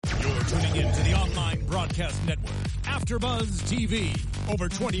tuning in to the online broadcast network, AfterBuzz TV. Over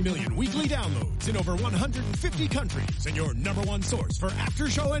 20 million weekly downloads in over 150 countries, and your number one source for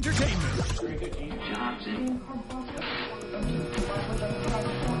after-show entertainment.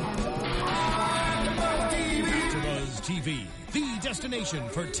 AfterBuzz TV, the destination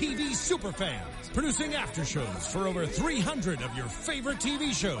for TV superfans. Producing after shows for over 300 of your favorite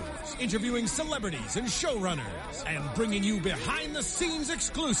TV shows, interviewing celebrities and showrunners, and bringing you behind-the-scenes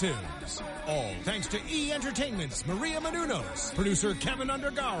exclusives. All thanks to E! Entertainment's Maria Menounos, producer Kevin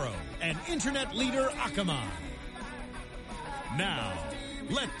Undergaro, and internet leader Akamai. Now,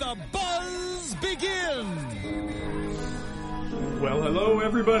 let the buzz begin! Well, hello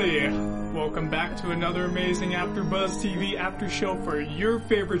everybody. Welcome back to another amazing AfterBuzz TV after show for your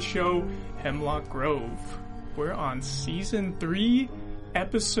favorite show, Hemlock Grove. We're on Season 3,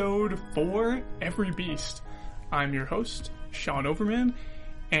 Episode 4, Every Beast. I'm your host, Sean Overman,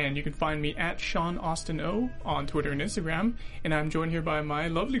 and you can find me at Sean Austin O on Twitter and Instagram, and I'm joined here by my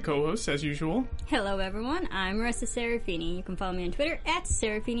lovely co-hosts, as usual. Hello everyone, I'm Marissa Serafini. You can follow me on Twitter at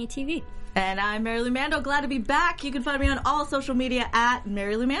SeraphiniTV. And I'm Mary Lou Mandel. Glad to be back. You can find me on all social media at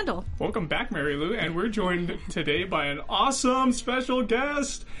Mary Lou Mandel. Welcome back, Mary Lou. And we're joined today by an awesome special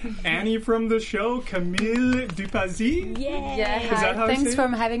guest, Annie from the show, Camille Dupazy. Yay! Yeah, Is that how thanks you say for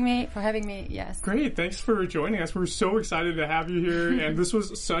having me. Yes. Great. Thanks for joining us. We're so excited to have you here. And this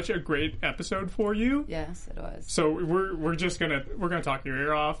was such a great episode for you. Yes, it was. So we're gonna talk your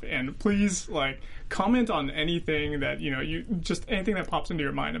ear off, and please comment on anything that anything that pops into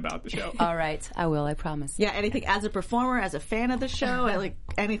your mind about the show. All right, I will. I promise. Yeah, anything as a performer, as a fan of the show, like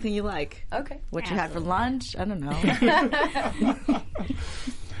anything you like. Okay. What you had for lunch? I don't know.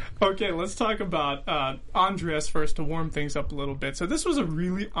 Okay, let's talk about Andres first to warm things up a little bit. So this was a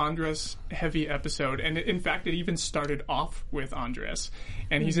really Andres-heavy episode, and in fact, it even started off with Andres.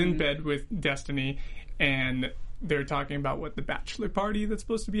 And he's in bed with Destiny, and they're talking about what the bachelor party that's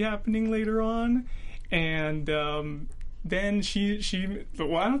supposed to be happening later on. And then I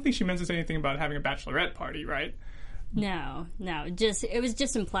don't think she mentions anything about having a bachelorette party, right? No. It was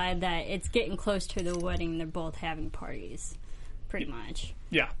just implied that it's getting close to the wedding. They're both having parties, pretty much.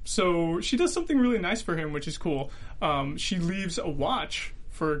 Yeah, so she does something really nice for him, which is cool. She leaves a watch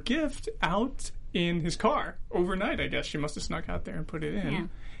for a gift out in his car overnight, I guess. She must have snuck out there and put it in. Yeah.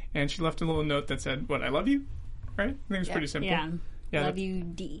 And she left a little note that said, I love you? Right? I think it was pretty simple. Yeah. Love you,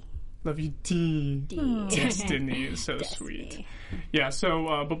 D. Love you, D. Destiny is so sweet. Yeah,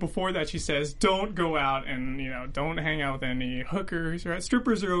 so, but before that she says, don't go out and, don't hang out with any hookers, right?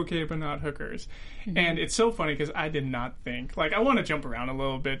 Strippers are okay, but not hookers. Mm-hmm. And it's so funny because I did not think, I want to jump around a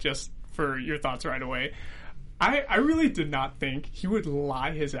little bit just for your thoughts right away. I really did not think he would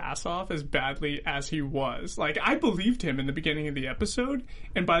lie his ass off as badly as he was. I believed him in the beginning of the episode,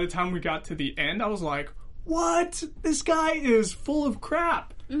 and by the time we got to the end, I was like, what? This guy is full of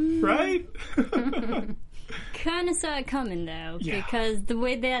crap, right? Kind of saw it coming, though, because the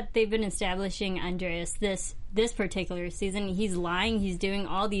way that they've been establishing Andreas this particular season, he's lying, he's doing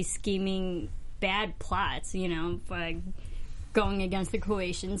all these scheming bad plots, going against the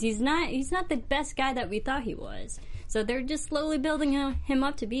Croatians. He's not the best guy that we thought he was. So they're just slowly building him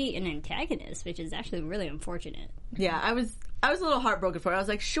up to be an antagonist, which is actually really unfortunate. Yeah, I was a little heartbroken for it. I was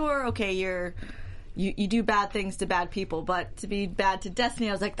like, sure, okay, you do bad things to bad people, but to be bad to Destiny,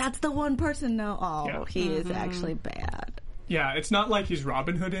 I was like, that's the one person. No, he is actually bad. Yeah, it's not like he's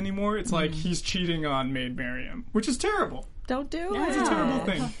Robin Hood anymore. It's like he's cheating on Maid Mariam, which is terrible. Don't do it. It's a terrible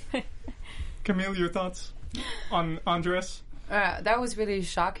thing. Camille, your thoughts on Andres? That was really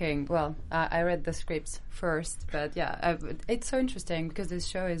shocking. Well, I read the scripts first, but it's so interesting because this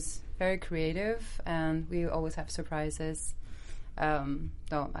show is very creative and we always have surprises. I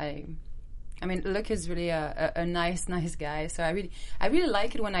mean, Luke is really a nice guy. So I really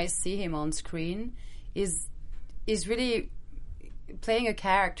like it when I see him on screen. He's really playing a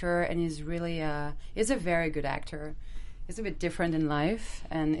character, and he's a very good actor. He's a bit different in life,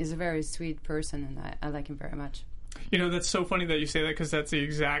 and he's a very sweet person, and I like him very much. That's so funny that you say that because that's the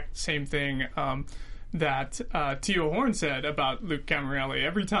exact same thing that Tio Horn said about Luke Camarelli.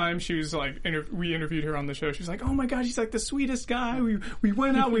 Every time she was we interviewed her on the show, she was like, oh my god, he's like the sweetest guy. We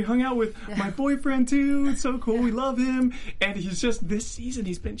went out, we hung out with my boyfriend too. It's so cool. We love him. And he's just, this season,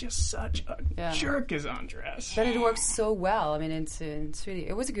 he's been just such a jerk as Andres. But it works so well. I mean, it's really,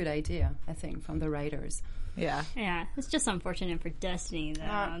 it was a good idea, I think, from the writers. Yeah. Yeah. It's just unfortunate for Destiny,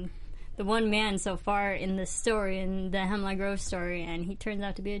 though. The one man so far in the story, in the Hemlock Grove story, and he turns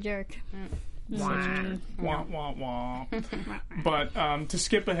out to be a jerk. Wah, wah, wah. But to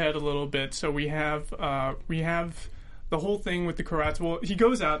skip ahead a little bit, so we have the whole thing with the Croats. Well, he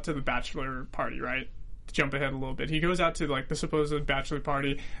goes out to the bachelor party, right? To jump ahead a little bit, he goes out to like the supposed bachelor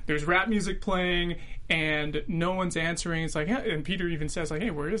party. There's rap music playing, and no one's answering. It's like, and Peter even says like,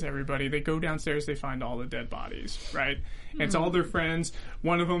 "Hey, where is everybody?" They go downstairs. They find all the dead bodies, right? And it's all their friends.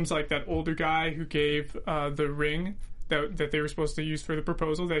 One of them's like that older guy who gave the ring that they were supposed to use for the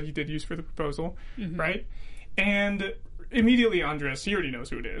proposal, that he did use for the proposal, right? And immediately Andres, he already knows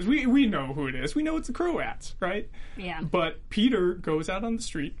who it is. We know who it is. We know it's the Croats, right? Yeah. But Peter goes out on the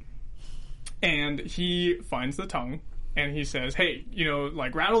street, and he finds the tongue, and he says, "Hey,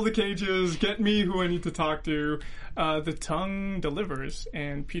 like, rattle the cages, get me who I need to talk to." The tongue delivers,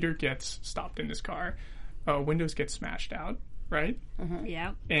 and Peter gets stopped in his car. Windows get smashed out, right?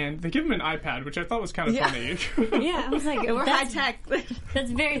 Yeah. And they give him an iPad, which I thought was kind of funny. Yeah, I was like, We're high tech.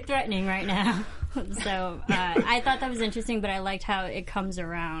 That's very threatening right now. So I thought that was interesting, but I liked how it comes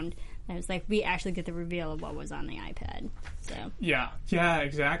around. And it's like we actually get the reveal of what was on the iPad. So yeah,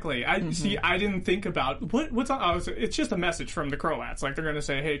 exactly. I didn't think about what's on. It's just a message from the Croats. Like they're going to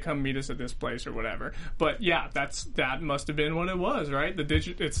say, "Hey, come meet us at this place" or whatever. But yeah, that must have been what it was, right?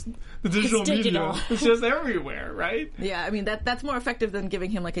 It's the digital media. It's just everywhere, right? Yeah, I mean that's more effective than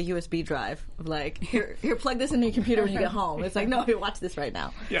giving him like a USB drive. Of like, here, plug this into your computer when you get home. It's like, no, here, watch this right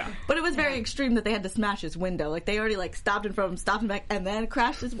now. Yeah. But it was very extreme that they had to smash his window. Like they already like stopped in front of him, stopped him back, and then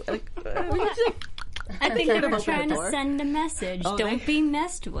crashed his. I think they were trying to send a message. Don't be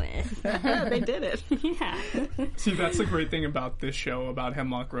messed with. They did it. Yeah. See, that's the great thing about this show, about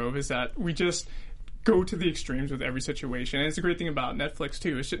Hemlock Grove, is that we just go to the extremes with every situation. And it's a great thing about Netflix,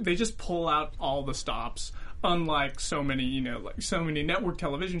 too. They just pull out all the stops. Unlike so many, so many network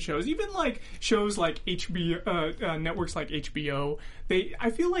television shows, even like shows like HBO, networks like HBO,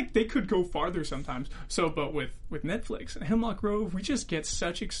 I feel like they could go farther sometimes. So, but with Netflix and Hemlock Grove, we just get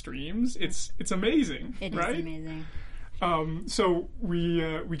such extremes. It's amazing, right? It is amazing. So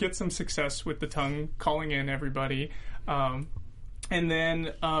we get some success with the tongue calling in everybody, and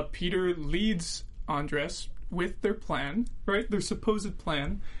then Peter leads Andres with their plan, right? Their supposed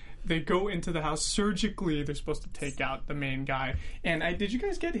plan. They go into the house surgically. They're supposed to take out the main guy. And did you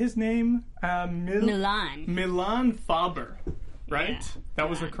guys get his name? Milan Faber, right? Yeah, that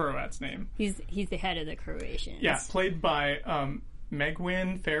was the Croat's name. He's the head of the Croatians. Yeah, played by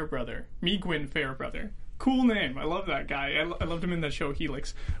Megwin Fairbrother. Cool name. I love that guy. I loved him in that show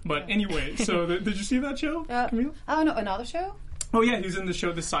Helix. But anyway, so did you see that show, Camille? Oh, no, another show? Oh yeah, he was in the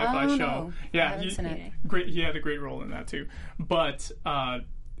show, the sci-fi show. No. Yeah, great. He had a great role in that too. But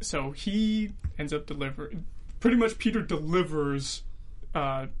so he ends up delivering. Pretty much, Peter delivers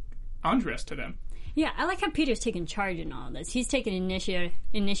Andres to them. Yeah, I like how Peter's taking charge in all this. He's taking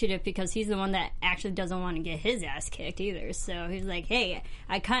initiative because he's the one that actually doesn't want to get his ass kicked either. So he's like, "Hey,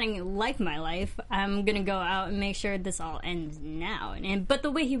 I kind of like my life. I'm gonna go out and make sure this all ends now." But the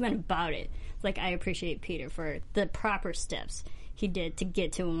way he went about it, like, I appreciate Peter for the proper steps he did to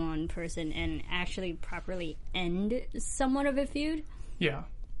get to one person and actually properly end somewhat of a feud. Yeah.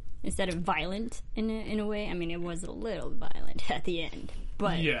 Instead of violent in a way. I mean, it was a little violent at the end,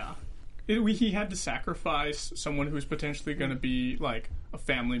 but yeah, he had to sacrifice someone who's potentially going to be like a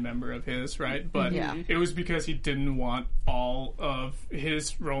family member of his, right? But it was because he didn't want all of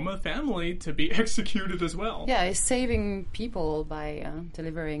his Roma family to be executed as well. Yeah, he's saving people by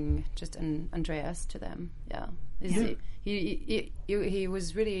delivering just an Andreas to them. Yeah. He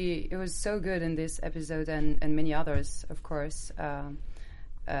was really, it was so good in this episode and many others, of course.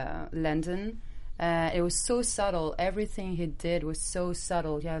 Landon. It was so subtle. Everything he did was so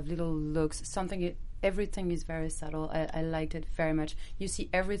subtle. You have little looks. Everything is very subtle. I liked it very much. You see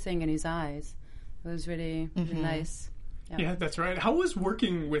everything in his eyes. It was really nice. Yeah, that's right. How was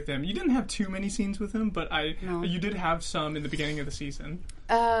working with him? You didn't have too many scenes with him, but you did have some in the beginning of the season.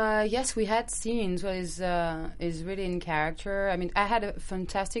 Yes, we had scenes where is really in character. I mean, I had a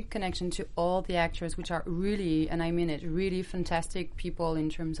fantastic connection to all the actors, which are really, and I mean it, really fantastic people in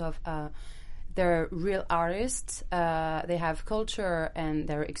terms of they're real artists. They have culture, and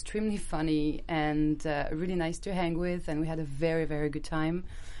they're extremely funny and really nice to hang with. And we had a very, very good time.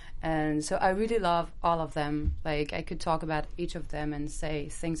 And so I really love all of them. Like, I could talk about each of them and say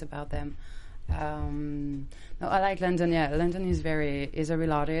things about them. No, I like Landon. Yeah, Landon is a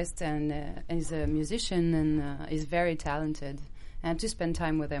real artist and is a musician and is very talented. And to spend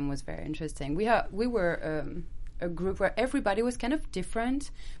time with him was very interesting. We were a group where everybody was kind of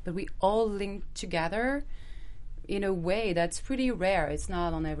different, but we all linked together in a way that's pretty rare. It's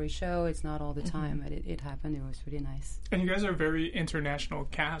not on every show. It's not all the time, but it happened. It was really nice. And you guys are a very international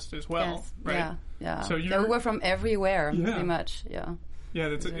cast as well, yes, right? Yeah. So we were from everywhere, pretty much. Yeah. Yeah,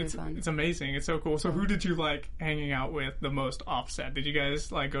 it's amazing. It's so cool. So who did you like hanging out with the most offset? Did you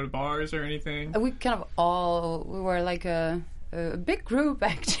guys like go to bars or anything? We were like a big group,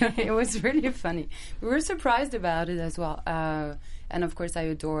 actually. It was really funny. We were surprised about it as well. And of course, I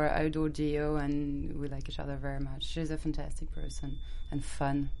adore Gio, and we like each other very much. She's a fantastic person and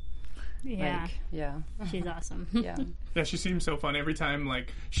fun. Yeah. She's awesome. Yeah. Yeah, she seems so fun. Every time,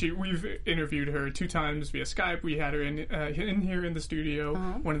 we've interviewed her 2 times via Skype. We had her in here in the studio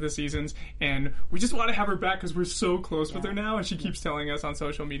one of the seasons, and we just want to have her back because we're so close with her now. And she keeps telling us on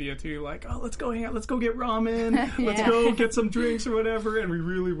social media too, like, "Oh, let's go hang out. Let's go get ramen. Let's go get some drinks or whatever." And we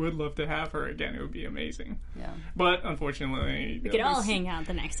really would love to have her again. It would be amazing. Yeah. But unfortunately, we could all hang out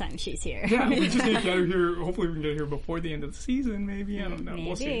the next time she's here. Yeah, we just need to get her here. Hopefully, we can get her before the end of the season. Maybe, I don't know. Maybe.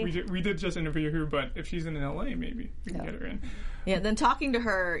 We'll see. We did just interview her, but if she's in LA, maybe we can get her in. Yeah, then talking to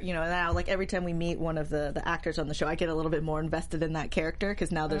her, now, like, every time we meet one of the actors on the show, I get a little bit more invested in that character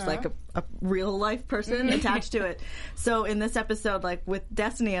because now there's, like, a real-life person attached to it. So in this episode, like, with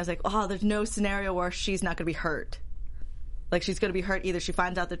Destiny, I was like, oh, there's no scenario where she's not going to be hurt. Like, she's going to be hurt. Either she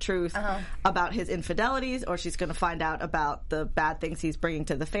finds out the truth about his infidelities, or she's going to find out about the bad things he's bringing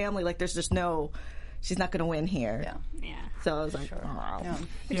to the family. Like, there's just no... She's not going to win here. Yeah. So I was like, oh. Yeah.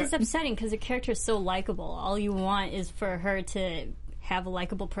 Which is upsetting because the character is so likable. All you want is for her to have a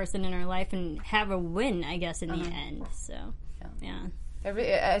likable person in her life and have her win, I guess, in the end. So, yeah.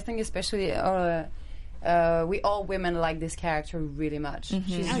 I think especially we all women like this character really much.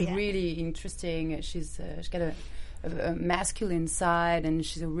 She's really interesting. She's got a masculine side, and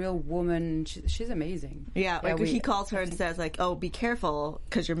she's a real woman. She's amazing. Yeah, like he calls her and says, like, "Oh, be careful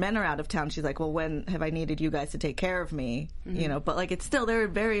because your men are out of town." She's like, "Well, when have I needed you guys to take care of me?" But like, it's still, they're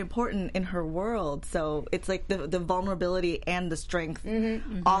very important in her world. So it's like the vulnerability and the strength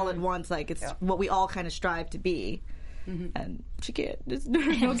all at once. Like, it's what we all kind of strive to be. And she can't. There's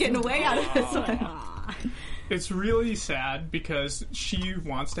no getting away out of this one. It's really sad because she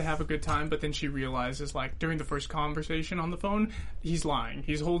wants to have a good time, but then she realizes, like, during the first conversation on the phone, he's lying.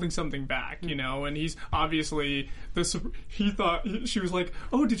 He's holding something back, and he's obviously... He thought... She was like,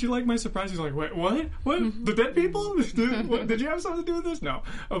 "Oh, did you like my surprise?" He's like, "Wait, what? What? The dead people? Did you have something to do with this?" No.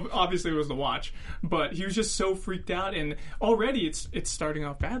 Obviously, it was the watch. But he was just so freaked out, and already it's starting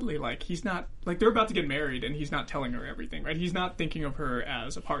off badly. Like, he's not... Like, they're about to get married, and he's not telling her everything, right? He's not thinking of her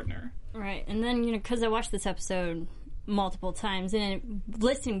as a partner. Right, and then, because I watched this episode multiple times, and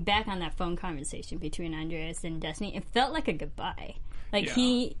listening back on that phone conversation between Andreas and Destiny, it felt like a goodbye. Like,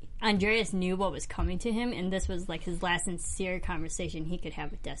 Andreas knew what was coming to him, and this was, like, his last sincere conversation he could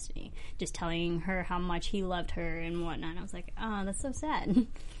have with Destiny. Just telling her how much he loved her and whatnot. I was like, oh, that's so sad.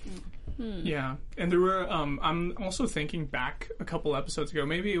 Yeah, and there were, I'm also thinking back a couple episodes ago,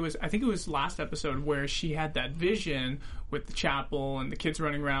 I think it was last episode where she had that vision with the chapel and the kids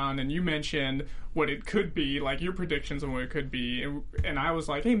running around, and you mentioned what it could be, like your predictions on what it could be, and I was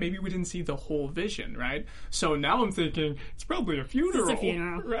like, hey, maybe we didn't see the whole vision, right? So now I'm thinking, it's probably a funeral. It's a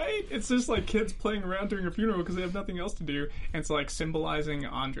funeral. Right? It's just like kids playing around during a funeral because they have nothing else to do, and it's like symbolizing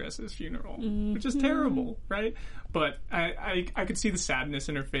Andres' funeral, which is terrible, right? But I could see the sadness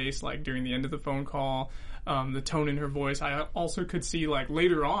in her face, like, during the end of the phone call, the tone in her voice. I also could see, like,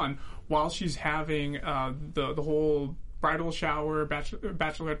 later on, while she's having the whole bridal shower,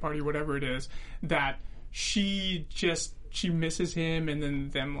 bachelorette party, whatever it is, that she misses him, and then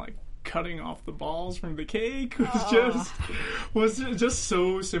them, like, cutting off the balls from the cake was just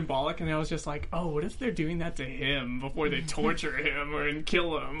so symbolic. And I was just like, oh, what if they're doing that to him before they torture him and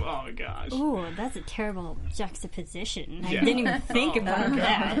kill him? Oh my gosh. Oh, that's a terrible juxtaposition. I didn't even think about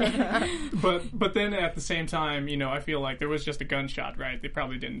that. But then at the same time, I feel like there was just a gunshot, right? They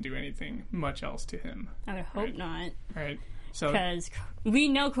probably didn't do anything much else to him. I would hope not. Right. Because we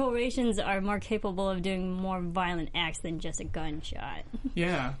know Croatians are more capable of doing more violent acts than just a gunshot.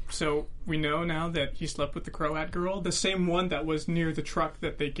 Yeah, so we know now that he slept with the Croat girl, the same one that was near the truck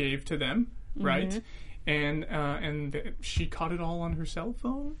that they gave to them, right? And she caught it all on her cell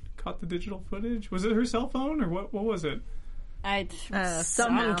phone? Caught the digital footage? Was it her cell phone, or what was it?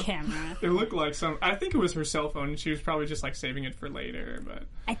 Some camera. It looked like some. I think it was her cell phone. She was probably just like saving it for later. But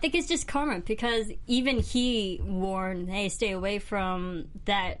I think it's just karma because even he warned, "Hey, stay away from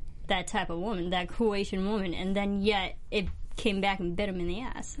that type of woman, that Croatian woman," and then yet it came back and bit him in the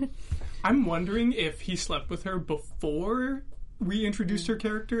ass. I'm wondering if he slept with her before we introduced her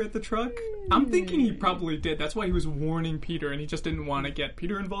character at the truck. I'm thinking he probably did. That's why he was warning Peter, and he just didn't want to get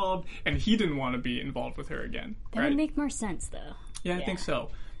Peter involved, and he didn't want to be involved with her again. That would make more sense, though. Yeah, I think so.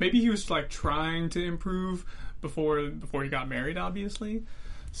 Maybe he was like trying to improve before he got married, obviously.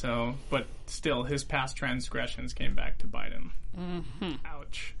 So, but still, his past transgressions came back to bite him.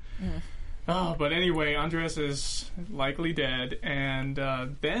 Ouch. Oh, but anyway, Andreas is likely dead, and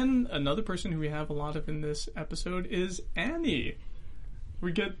then another person who we have a lot of in this episode is Annie.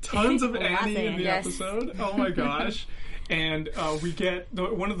 We get tons of Annie in the episode. Oh my gosh. And we get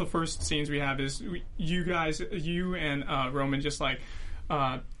one of the first scenes we have is you and Roman just like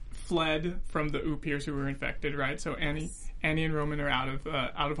fled from the Upirs who were infected, right? So Annie and Roman are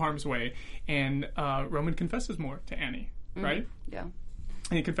out of harm's way, and Roman confesses more to Annie, right? Yeah.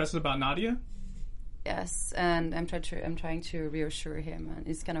 And he confesses about Nadia. Yes, and I'm trying to reassure him, and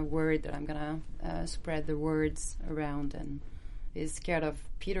he's kind of worried that I'm gonna spread the words around, and he's scared of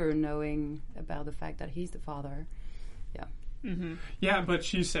Peter knowing about the fact that he's the father. Yeah. Mm-hmm. Yeah, but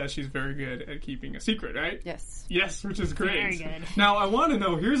she says she's very good at keeping a secret, right? Yes. Yes, which is great. Very good. Now, I want to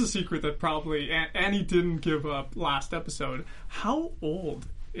know, here's a secret that probably Annie didn't give up last episode. How old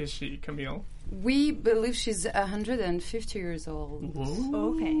is she, Camille? We believe she's 150 years old.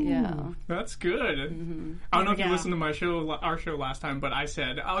 Whoa. Okay. Yeah. That's good. Mm-hmm. I don't know if you listened to our show last time, but I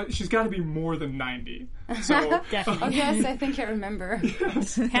said she's got to be more than 90. So Definitely. Oh, yes, I think I remember.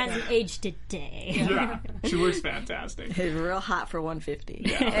 Hasn't aged a day. yeah, she looks fantastic. He's real hot for 150.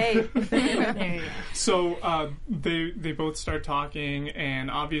 Yeah. Hey. There you go. So they both start talking,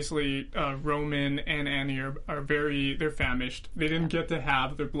 and obviously Roman and Annie are they're famished. They didn't get to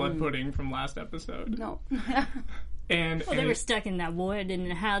have their blood pudding from last episode. No. And Well, they were stuck in that wood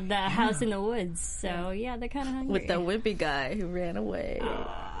and had that house in the woods, so yeah, they're kind of hungry. With the wimpy guy who ran away.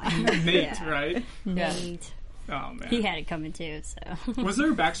 Nate, right? Nate. Oh man, He had it coming too, so. Was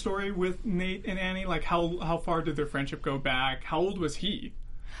there a backstory with Nate and Annie? Like how far did their friendship go back? How old was he?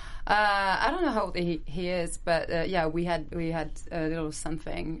 I don't know how old he is, but yeah, we had a little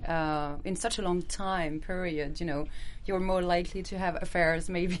something in such a long time period. You know, you're more likely to have affairs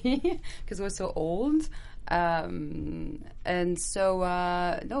maybe because we're so old. And so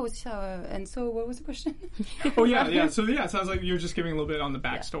and so what was the question? Oh yeah. So yeah, it sounds like you're just giving a little bit on the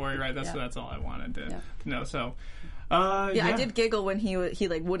backstory, right? That's all I wanted to know. So. Yeah, I did giggle when he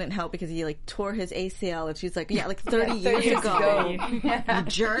like wouldn't help because he like tore his ACL, and she's like, like 30 years ago. You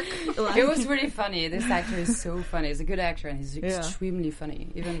jerk. Like, It was really funny. This actor is so funny. He's a good actor, and he's extremely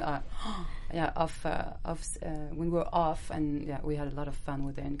funny. Even when we were off, and we had a lot of fun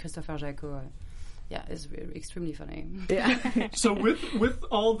with him. Christopher Jaco. Is extremely funny. Yeah. So with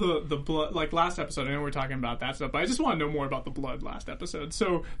all the blood, like last episode, I know we're talking about that stuff, but I just want to know more about the blood last episode.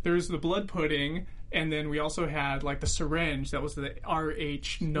 So there's the blood pudding, and then we also had like the syringe that was the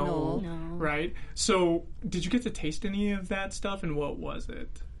RH null, right? So did you get to taste any of that stuff, and what was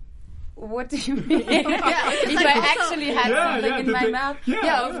it? What do you mean? If I actually had something in my mouth?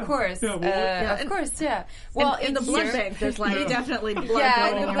 Of course. Of course, yeah. Well, in the blood bank, there's like definitely blood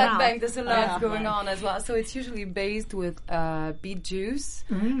going in the blood around. bank, there's a lot going on as well. So it's usually based with beet juice.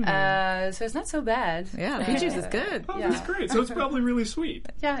 So it's not so bad. Yeah, beet juice is good. Oh, that's great. So it's probably really sweet.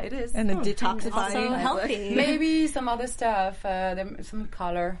 Yeah, it is. And then detoxifying. Also healthy. Maybe some other stuff, some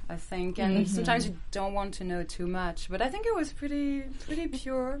color, I think. And sometimes you don't want to know too much. But I think it was pretty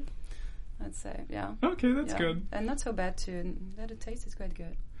pure. I'd say, yeah. Okay, that's good. And not so bad too. The taste is quite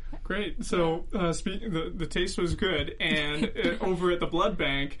good. Great. So, the taste was good, and over at the blood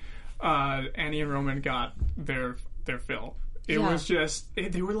bank, Annie and Roman got their fill. It was just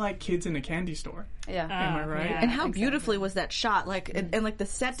they were like kids in a candy store. Yeah, am I right? And how beautifully was that shot? Like, and like the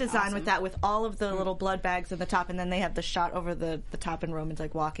set design awesome. With that, with all of the little blood bags at the top, and then they have the shot over the top, and Roman's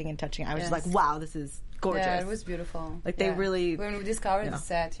like walking and touching. I was just like, wow, this is gorgeous. Yeah, it was beautiful. Like they really, when we discovered the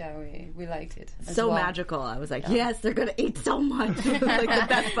set, we liked it. So magical. I was like, yes, they're gonna eat so much. Like the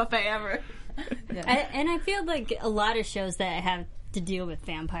best buffet ever. And I feel like a lot of shows that have to deal with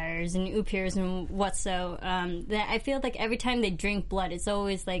vampires and Upirs and that I feel like every time they drink blood, it's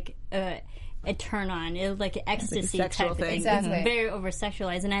always like a turn on. It's like an ecstasy like type of thing. Exactly. It's very over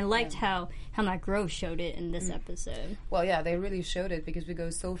sexualized, and I liked how Matt Grove showed it in this episode. Well, yeah, they really showed it because we go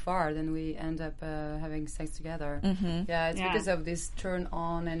so far, then we end up having sex together. Yeah, it's because of this turn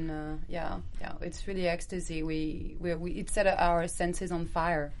on, and it's really ecstasy. It set our senses on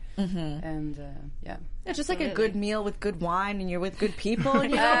fire. And it's just like a good meal with good wine, and you're with good people.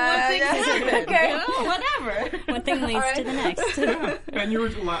 And Whatever. One thing leads to the next. And you were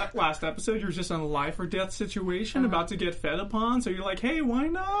last episode. You were just in a life or death situation, about to get fed upon. So you're like, hey, why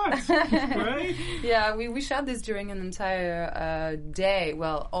not? Right? Yeah, we shot this during an entire day.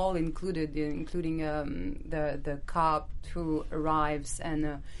 Well, all included, including the cop who arrives,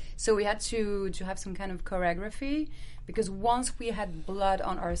 and so we had to have some kind of choreography. because once we had blood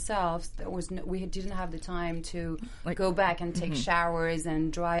on ourselves, we didn't have the time to go back and take showers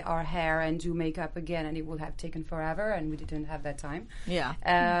and dry our hair and do makeup again, and it would have taken forever, and we didn't have that time.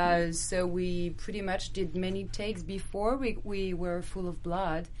 So we pretty much did many takes before we were full of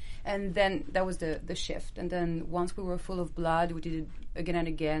blood, and then that was the shift. And then once we were full of blood, we did it again and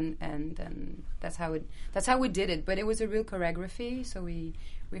again, and then that's how we did it. But it was a real choreography, so we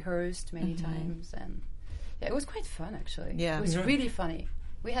rehearsed many times, and it was quite fun actually. It was really funny.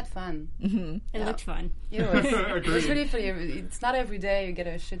 We had fun. It looked fun. It was really funny. It's not every day you get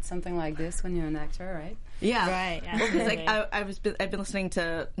to shoot something like this when you're an actor, right? Yeah, right. Well, I've been listening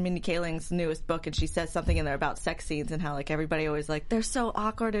to Mindy Kaling's newest book, and she says something in there about sex scenes and how like everybody always like they're so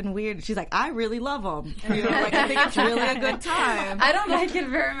awkward and weird. And she's like, I really love them. You know, like I think it's really a good time. I don't like it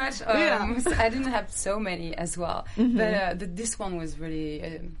very much. I didn't have so many as well, but this one was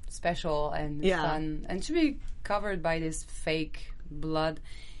really special and fun, and to be covered by this fake blood.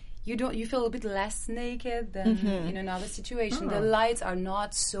 You feel a bit less naked than in another situation. The lights are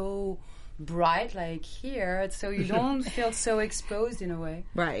not so bright like here, so you don't feel so exposed in a way.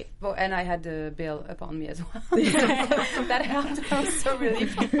 Right. Well, and I had the bill upon me as well. That helped. I was so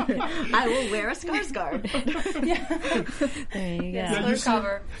relieved. I will wear a Skarsgård. There you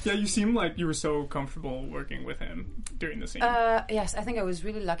go. You seem like you were so comfortable working with him during the scene. Yes, I think I was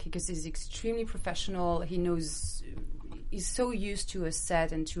really lucky because he's extremely professional. He's so used to a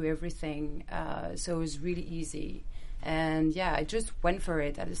set and to everything, so it was really easy. And I just went for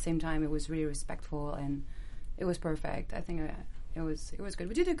it. At the same time, it was really respectful and it was perfect. I think it was good.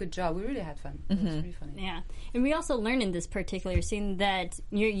 We did a good job. We really had fun. It was really funny. Yeah, and we also learned in this particular scene that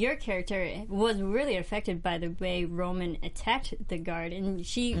your character was really affected by the way Roman attacked the guard, and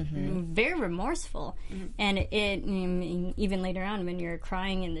she very remorseful. And it even later on when you're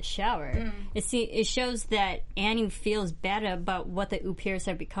crying in the shower, it shows that Annie feels bad about what the Upirs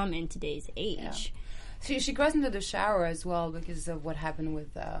have become in today's age. She cries into the shower as well because of what happened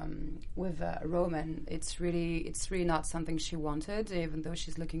with Roman. It's really not something she wanted, even though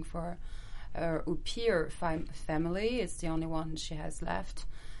she's looking for her Upir family. It's the only one she has left.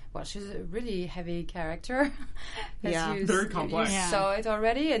 Well, she's a really heavy character. Very complex. You saw it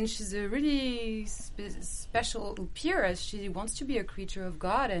already, and she's a really special Upir, as she wants to be a creature of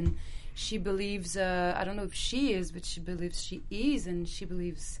God, and she believes, I don't know if she is, but she believes she is, and she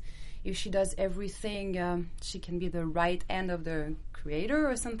believes if she does everything, she can be the right hand of the creator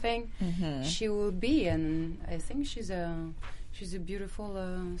or something. She will be, and I think she's a beautiful,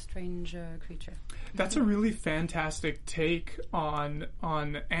 strange creature. That's a really fantastic take on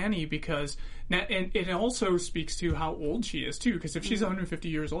Annie, because and it also speaks to how old she is too. Because if she's 150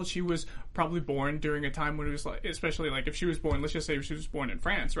 years old, she was probably born during a time when it was like, especially like if she was born, let's just say she was born in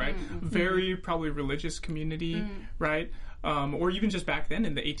France, right? Very probably religious community, right? Or even just back then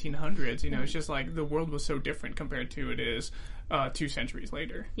in the 1800s, it's just like the world was so different compared to it is 2 centuries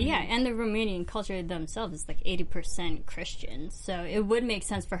later. Yeah, and the Romanian culture themselves is like 80% Christian, so it would make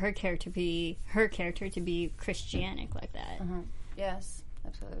sense for her character to be Christianic like that. Yes,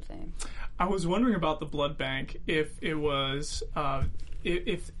 absolutely. I was wondering about the blood bank, if it was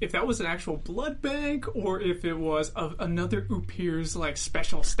if that was an actual blood bank or if it was another Upir's like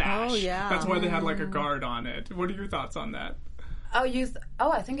special stash. Oh yeah, that's why they had like a guard on it. What are your thoughts on that? I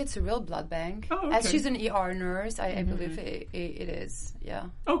think it's a real blood bank. Oh, okay. As she's an ER nurse, I believe it is. Yeah.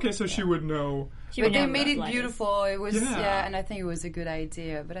 Okay, so she would know. But they made it beautiful. It was and I think it was a good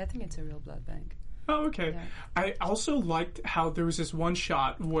idea. But I think it's a real blood bank. Oh, okay. Yeah. I also liked how there was this one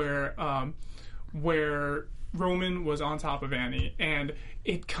shot where Roman was on top of Annie, and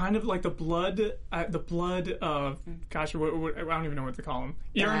it kind of like the blood of gosh, what, I don't even know what to call them.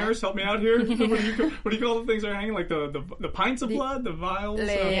 ER nurse, help me out here. What do you call the things that are hanging, like the pints of blood, the vials?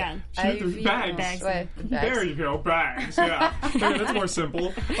 Bags. There you go, bags. Yeah, okay, that's more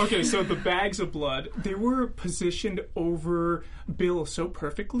simple. Okay, so the bags of blood, they were positioned over Bill so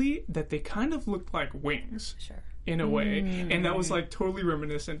perfectly that they kind of looked like wings. Sure. In a way, and that was like totally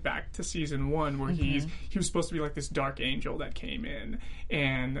reminiscent back to season 1, where he was supposed to be like this dark angel that came in,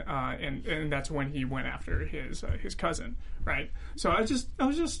 and that's when he went after his cousin, right? So I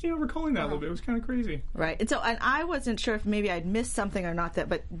was just recalling that a little bit. It was kind of crazy, right? And I wasn't sure if maybe I'd missed something or not.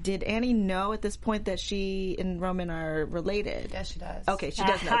 But did Annie know at this point that she and Roman are related? Yeah, she does. Okay, she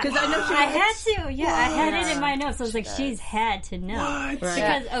does know, because I know she. I had to. Yeah, I had it in my notes. I was like, she's had to know. What?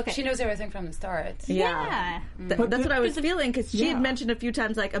 Right. Because she knows everything from the start. Yeah. That's what I was feeling, because she had mentioned a few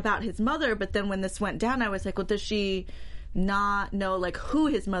times like about his mother, but then when this went down, I was like, well, does she not know like who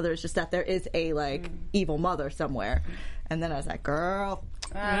his mother is? Just that there is a like evil mother somewhere, and then I was like, girl,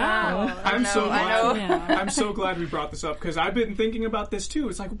 I'm so glad. I'm so glad we brought this up because I've been thinking about this too.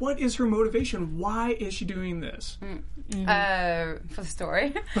 It's like, what is her motivation? Why is she doing this? For the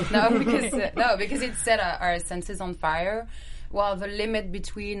story? because it set our senses on fire. Well, the limit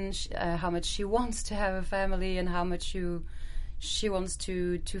between how much she wants to have a family and how much she wants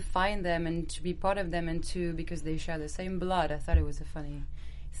to find them and to be part of them and because they share the same blood. I thought it was a funny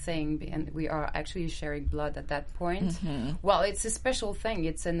thing, and we are actually sharing blood at that point. Well, it's a special thing.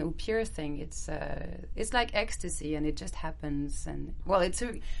 It's an Upir thing. It's like ecstasy, and it just happens. And well, it's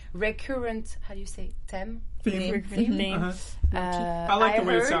a recurrent. How do you say theme? Theme. I like the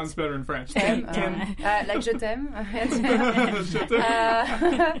way it sounds better in French. Theme. Like je t'aime.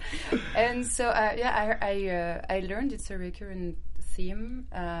 And so I learned it's a recurrent theme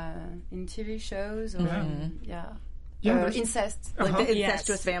in TV shows or incest. Like the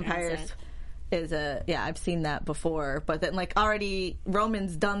incestuous vampires is I've seen that before, but then like already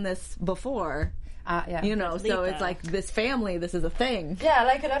Roman's done this before. You know, so it's like this family, this is a thing. Yeah,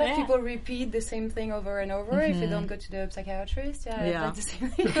 like a lot of people repeat the same thing over and over if you don't go to the psychiatrist. Like the same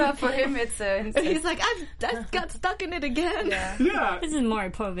thing. For him, it's he's like, I got stuck in it again. Yeah. This is a Maury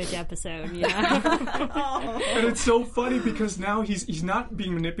Povich episode, you know? And it's so funny because now he's not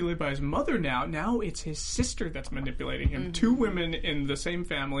being manipulated by his mother now it's his sister that's manipulating him. Two women in the same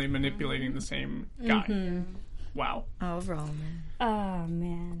family manipulating the same guy. Wow. Oh, Roman. Oh,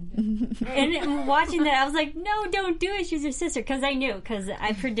 man. And watching that, I was like, no, don't do it. She's your sister. Because I knew. Because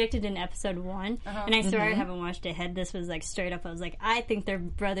I predicted in episode 1. And I swear I haven't watched ahead. This was like straight up. I was like, I think they're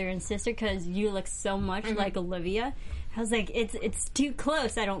brother and sister because you look so much like Olivia. I was like, it's too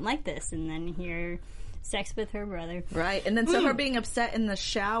close. I don't like this. And then here, sex with her brother. Right. And then so her being upset in the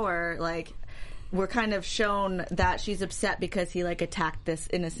shower, like... We're kind of shown that she's upset because he like attacked this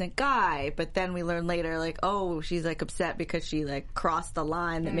innocent guy, but then we learn later like, oh, she's like upset because she like crossed the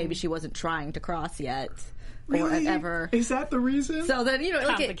line that maybe she wasn't trying to cross yet. Really? Or ever. Is that the reason? So then, you know,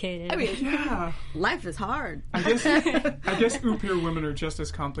 complicated. Life is hard. I guess Upir women are just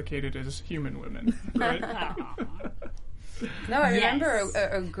as complicated as human women, right? No, I remember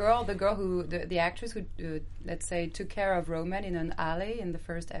a girl, the actress who, let's say, took care of Roman in an alley in the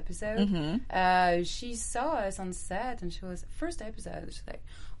first episode. She saw us on set, and she was, first episode, she's like,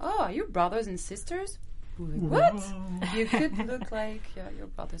 oh, are you brothers and sisters? Like, what? You could look like your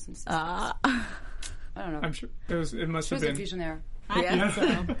brothers and sisters. I don't know. I'm sure it must have been. She was a visionary.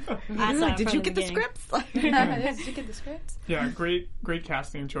 Did you get the scripts? Did you get the scripts? Yeah, great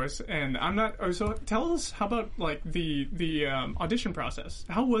casting choice. And I'm not. So tell us, how about like the audition process?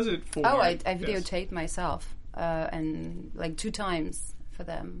 How was it for? Oh, I videotaped myself and like 2 times for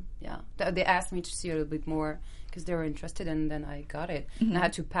them. Yeah, they asked me to see a little bit more because they were interested, and then I got it. And I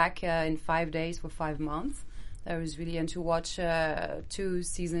had to pack in 5 days for 5 months. That was really, and to watch 2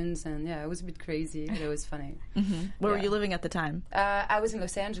 seasons, and it was a bit crazy, but it was funny. Where were you living at the time? I was in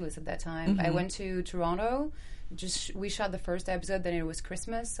Los Angeles at that time. I went to Toronto. We shot the first episode, then it was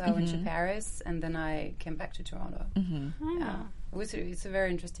Christmas, so I went to Paris, and then I came back to Toronto. It's a very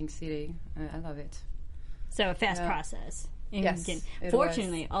interesting city. I love it. So a fast process. Yes,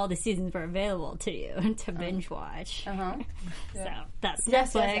 fortunately, all the seasons were available to you to binge watch. So that's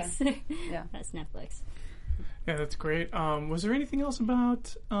Netflix. Yeah. That's Netflix. Yeah, that's great. Was there anything else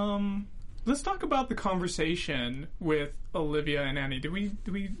about... let's talk about the conversation with Olivia and Annie. Do we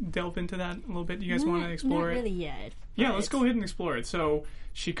delve into that a little bit? Do you guys want to explore it? Not really yet. Yeah, let's go ahead and explore it. So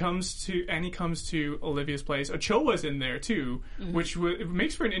Annie comes to Olivia's place. Ochoa's in there too, which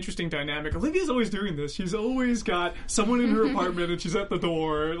makes for an interesting dynamic. Olivia's always doing this. She's always got someone in her apartment, and she's at the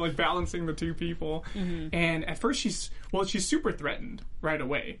door, like balancing the 2 people. And at first she's super threatened right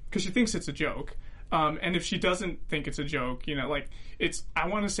away because she thinks it's a joke. And if she doesn't think it's a joke, you know, like, I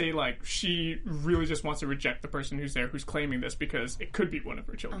want to say, like, she really just wants to reject the person who's there who's claiming this because it could be one of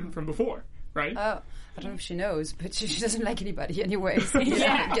her children from before, right? Oh, I don't know if she knows, but she doesn't like anybody anyway. So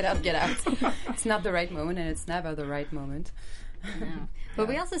get out. It's not the right moment, and it's never the right moment. No. But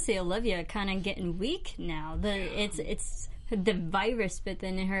we also see Olivia kind of getting weak now. It's the virus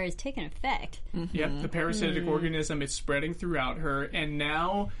within her is taking effect. Yep, the parasitic organism is spreading throughout her, and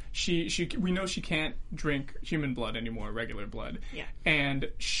now we know she can't drink human blood anymore, regular blood. Yeah.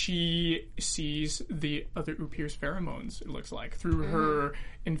 And she sees the other Upir's pheromones, it looks like, through her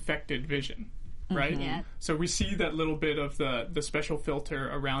infected vision. Right? Yeah. So we see that little bit of the special filter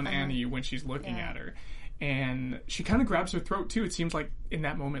around Annie when she's looking at her. And she kind of grabs her throat, too. It seems like in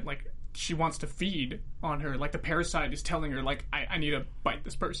that moment, like, she wants to feed on her, like the parasite is telling her, like, I need to bite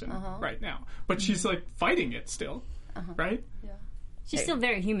this person right now. But she's like fighting it still, right? Yeah. She's still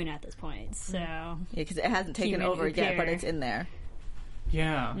very human at this point, so... Yeah, because it hasn't taken over yet, but it's in there.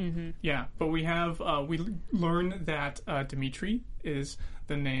 Yeah, yeah. But we have we learn that Dimitri is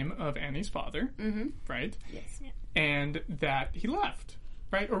the name of Annie's father, right? Yes. And that he left,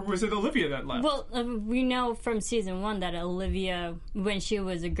 right? Or was it Olivia that left? Well, we know from season 1 that Olivia, when she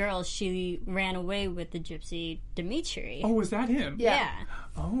was a girl, she ran away with the gypsy Dimitri. Oh, was that him? Yeah.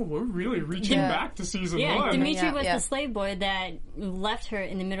 Oh, we're really reaching back to season 1. Dimitri was the slave boy that left her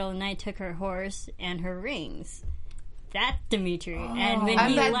in the middle of the night, took her horse and her rings. That's Dimitri. And when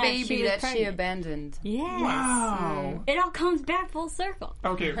he that left, baby she was that pregnant. she abandoned. Yes. Wow. It all comes back full circle.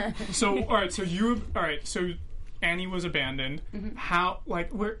 Okay, so so Annie was abandoned. How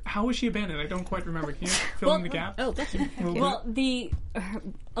was she abandoned? I don't quite remember. Can you fill in the gap? Oh, that's well,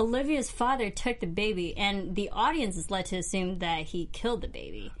 Olivia's father took the baby, and the audience is led to assume that he killed the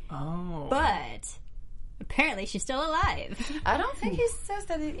baby. Oh, But apparently, she's still alive. I don't think he says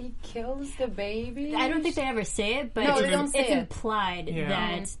that he kills the baby. I don't think they ever say it, but No, they don't say it's it. implied Yeah.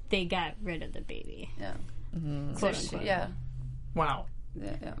 that they got rid of the baby. Yeah. Quote So unquote. yeah. wow.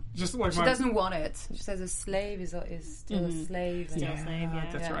 Yeah. Just like She my doesn't want it. She says a slave is still a slave. And Still a slave, yeah.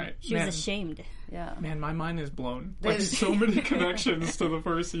 That's Yeah. right. She was ashamed. yeah. Man, my mind is blown. Like There's- so many connections to the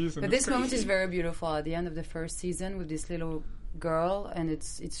first season. But It's this moment crazy. is very beautiful at the end of the first season with this little girl, and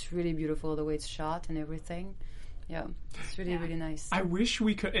it's really beautiful the way it's shot and everything. Yeah, it's really really nice. I wish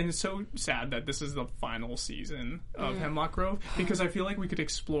we could, and it's so sad that this is the final season of Hemlock Grove, because I feel like we could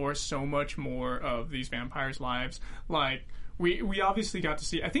explore so much more of these vampires' lives. Like, we obviously got to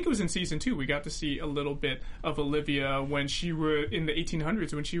see, I think it was in season 2, we got to see a little bit of Olivia when she was in the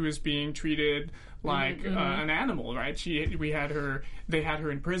 1800s, when she was being treated like an animal, right? They had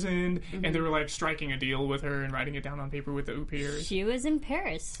her imprisoned, and they were like striking a deal with her and writing it down on paper with the Upirs. She was in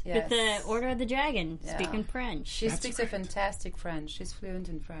Paris Yes. with the Order of the Dragon, Yeah. speaking French. She speaks a fantastic French. She's fluent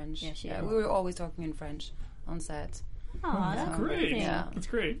in French. Yeah, she is. We were always talking in French on set. Aw, that's Great. amazing. Yeah. That's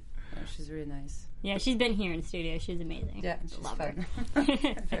great. Yeah, she's really nice. Yeah, she's been here in studio. She's amazing. Yeah, she's Love her. fun.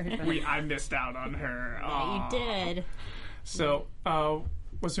 Very fun. I missed out on her. You Aw. did. So,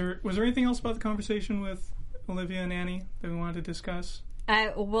 was there anything else about the conversation with Olivia and Annie that we wanted to discuss?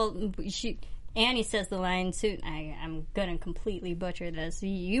 Annie says the line soon. I'm gonna completely butcher this.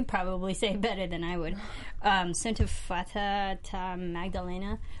 You probably say it better than I would. Sunt fata ta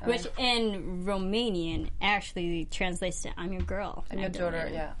Magdalena, which in Romanian actually translates to "I'm your girl." I'm your daughter,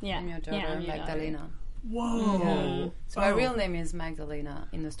 Magdalena. yeah. I'm your daughter, I'm your daughter. Magdalena. Whoa! So my real name is Magdalena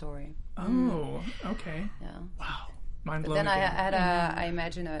in the story. Oh, okay. Yeah. Wow, mind blown. Then I again. had I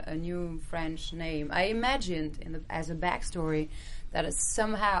imagined a new French name. I imagined as a backstory that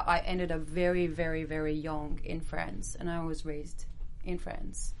somehow I ended up very, very, very young in France, and I was raised in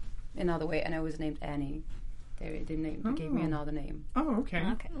France another way, and I was named Annie. They gave me another name. Oh, okay.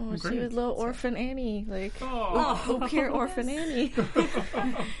 Okay. Oh, she Great. was little orphan Annie, like Oh. pure orphan Annie.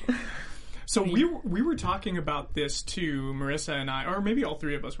 So we were talking about this too, Marissa and I, or maybe all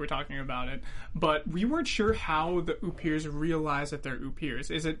three of us were talking about it, but we weren't sure how the Upirs realize that they're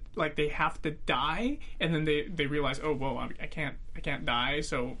Upirs. Is it like they have to die and then they realize, oh, whoa, I can't die,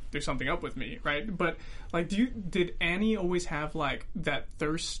 so there's something up with me, right? But like, did Annie always have like that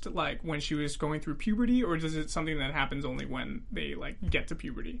thirst, like when she was going through puberty, or is it something that happens only when they like get to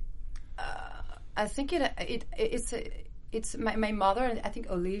puberty? I think it's my mother, and I think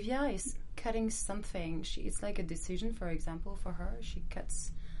Olivia is cutting something. It's like a decision, for example, for her. She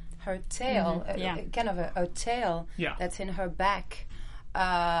cuts her tail, kind of a tail that's in her back,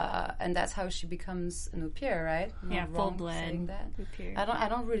 and that's how she becomes an Upir, right? Am I Yeah, wrong full-blood saying that? Upir. I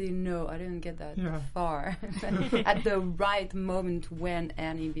don't really know. I didn't get that Yeah. far. At the right moment when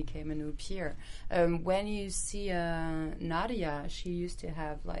Annie became an Upir. When you see Nadia, she used to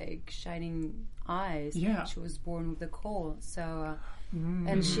have like shining eyes. Yeah. She was born with the coal, so.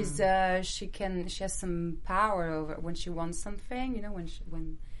 And she has some power over when she wants something. You know,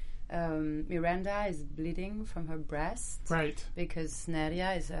 when Miranda is bleeding from her breast, Right. because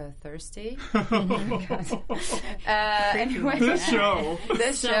Nadia is thirsty. Anyway, Anyway, This show.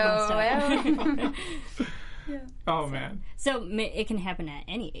 the Some show. stuff. Well, Oh man. So it can happen at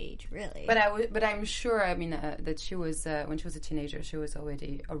any age, really. but I'm sure. I mean, that she was when she was a teenager, she was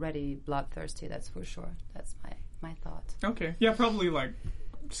already bloodthirsty. That's for sure. That's my thought. Okay. Yeah, probably like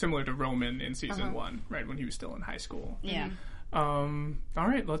similar to Roman in season 1, right, when he was still in high school. yeah. All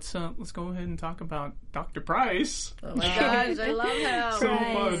right, let's go ahead and talk about Dr. Price. Oh my gosh, I love him. So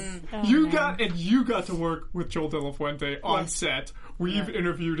Price. fun. Oh, You got to work with Joel De La Fuente on set. We've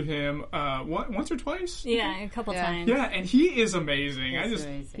interviewed him once or twice. Yeah, a couple Yeah. times. Yeah, and he is amazing.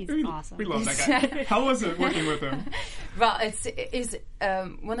 amazing. He's awesome. We love that guy. How was it working with him? Well, it's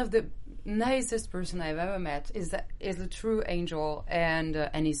one of the. nicest person I've ever met. Is a true angel, and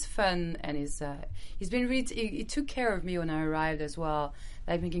he's fun, and he's been really. He took care of me when I arrived as well,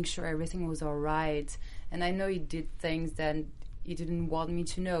 like making sure everything was all right. And I know he did things that he didn't want me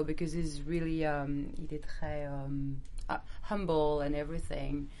to know because he's really he did très humble and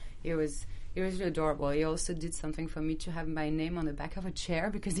everything. It was really adorable. He also did something for me to have my name on the back of a chair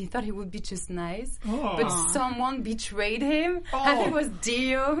because he thought it would be just nice. Oh. But someone betrayed him. Oh. I think it was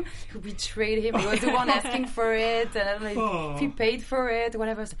Dio who betrayed him. He was the one asking for it, and I don't know if he paid for it or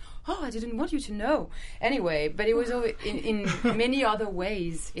whatever. I was like, I didn't want you to know. Anyway, but it was in many other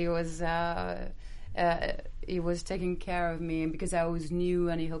ways. It was. He was taking care of me because I was new,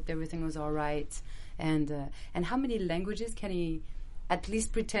 and he hoped everything was all right. And how many languages can he at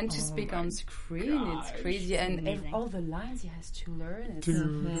least pretend to speak on screen? Gosh. It's crazy, and all the lines he has to learn. It's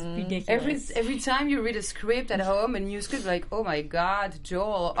ridiculous. Every time you read a script at home, a new script, like, oh my God,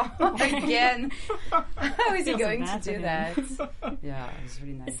 Joel, again. How is he going to do that? Yeah, it's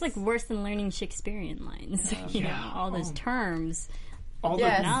really nice. It's like worse than learning Shakespearean lines. You know, all those terms. All the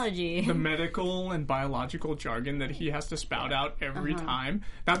technology, the medical and biological jargon that he has to spout out every time.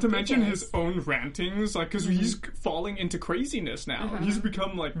 Not to mention his own rantings, like, because he's falling into craziness now. He's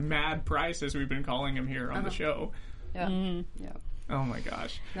become like Mad Price, as we've been calling him here on the show. Yeah. Yeah. Oh my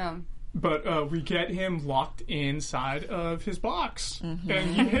gosh. No. But we get him locked inside of his box, and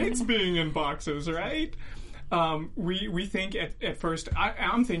he hates being in boxes, right? We think at first,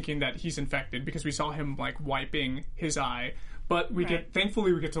 I'm thinking that he's infected because we saw him like wiping his eye. But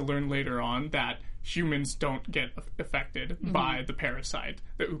thankfully we get to learn later on that humans don't get affected by the parasite,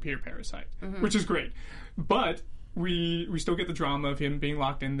 the Upir parasite, which is great. But we still get the drama of him being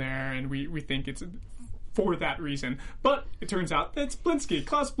locked in there, and we think it's for that reason. But it turns out that it's Blinsky,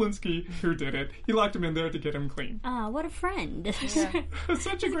 Klaus Blinsky, who did it. He locked him in there to get him clean. Ah, what a friend! Yeah.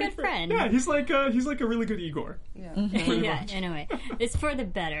 Such a great friend. Yeah, he's like a really good Igor. Yeah. Yeah. Anyway, it's for the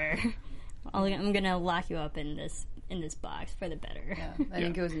better. I'm gonna lock you up in this box for the better. Yeah, and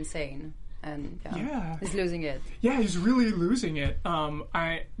he goes insane, and he's losing it. Yeah, he's really losing it.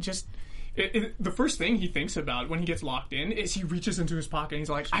 The first thing he thinks about when he gets locked in is he reaches into his pocket and he's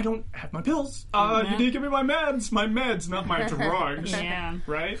like, I don't have my pills. You need to give me my meds, not my drugs. Yeah.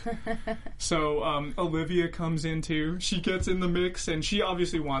 Right? So Olivia comes in too. She gets in the mix, and she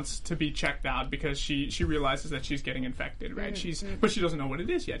obviously wants to be checked out because she realizes that she's getting infected, right? But she doesn't know what it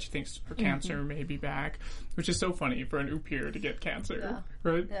is yet. She thinks her cancer may be back, which is so funny for an Upir to get cancer,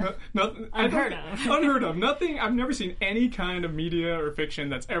 right? Yeah. Unheard of. Nothing. I've never seen any kind of media or fiction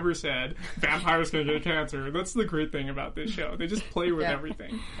that's ever said vampires can get cancer. That's the great thing about this show. They just play with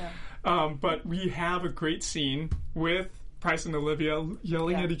everything. Yeah. But we have a great scene with Price and Olivia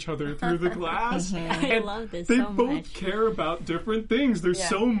yelling at each other through the glass. I love this so much. They both care about different things. They're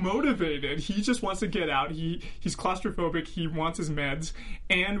so motivated. He just wants to get out. He's claustrophobic. He wants his meds.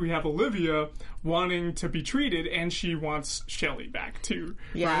 And we have Olivia wanting to be treated, and she wants Shelley back too.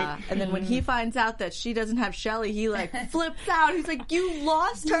 Yeah. Right? And then when he finds out that she doesn't have Shelley, he like flips out. He's like, "You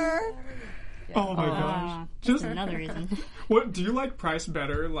lost her." Yeah. Oh my gosh. Just another reason. What do you like Price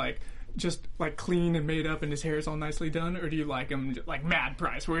better? Like just like clean and made up and his hair is all nicely done, or do you like him like Mad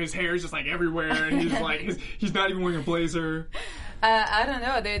Price where his hair is just like everywhere and he's like he's not even wearing a blazer? I don't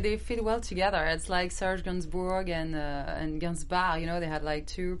know. They fit well together. It's like Serge Gainsbourg and Gainsbourg. You know, they had like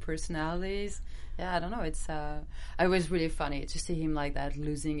two personalities. Yeah, I don't know. It was really funny to see him like that,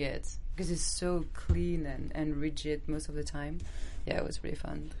 losing it because he's so clean and rigid most of the time. Yeah, it was really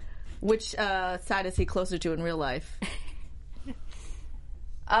fun. Which side is he closer to in real life?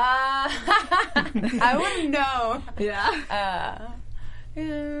 I wouldn't know. Yeah.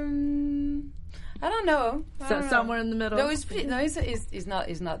 I don't know. So somewhere in the middle. No, he's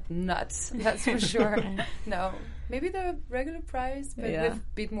not nuts. That's for sure. No, maybe the regular Price, but with a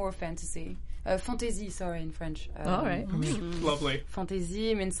bit more fantasy. Fantaisie, sorry, in French. All right. Lovely.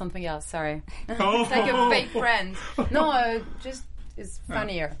 Fantaisie means something else. Sorry. It's like a fake friend. No, just it's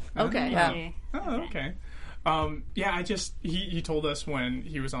funnier. Okay. Yeah. Oh, okay. He told us when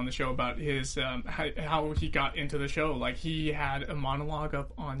he was on the show about his how he got into the show. Like he had a monologue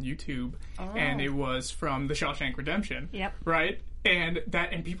up on YouTube, and it was from The Shawshank Redemption. Yep. Right. And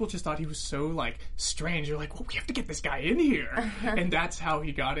people just thought he was so like strange. They're like, well, we have to get this guy in here, and that's how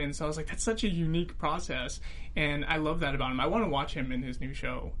he got in. So I was like, that's such a unique process, and I love that about him. I want to watch him in his new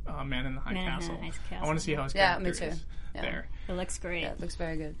show, Man in the High Castle. I want to see how his character is there. It looks great. Yeah, it looks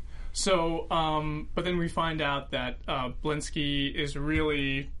very good. So, but then we find out that Blinsky is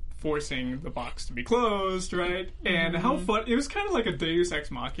really forcing the box to be closed, right? And how fun, it was kind of like a Deus Ex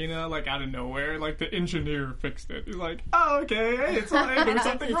Machina, like out of nowhere, like the engineer fixed it. He's like, oh, okay, hey, it's fine, there's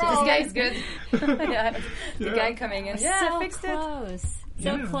something wrong. This guy's good. The guy coming in, so fixed close. it.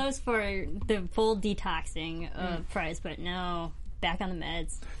 So close for the full detoxing of Price, but no, back on the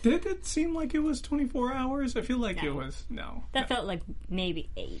meds. Did it seem like it was 24 hours? I feel like it was, That felt like maybe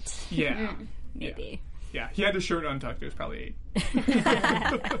 8. Yeah. Maybe. Yeah, he had his shirt untucked. It was probably 8.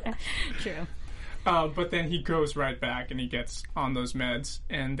 True. But then he goes right back and he gets on those meds,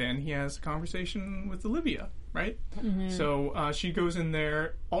 and then he has a conversation with Olivia, right? Mm-hmm. So she goes in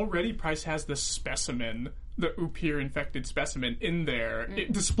there. Already Price has the specimen, the Upir infected specimen, in there,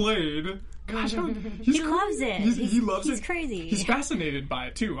 displayed. Gosh, he loves it. He loves it. He's crazy. He's fascinated by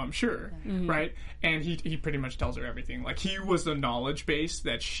it too, I'm sure, right? And he pretty much tells her everything. Like, he was the knowledge base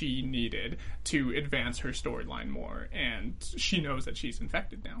that she needed to advance her storyline more, and she knows that she's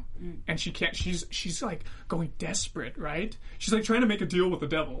infected now, and she can't. She's like going desperate, right? She's like trying to make a deal with the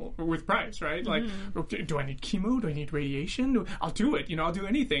devil, with Price, right? Like, okay, do I need chemo? Do I need radiation? I'll do it. I'll do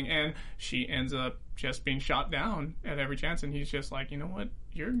anything. And she ends up just being shot down at every chance, and he's just like, you know what?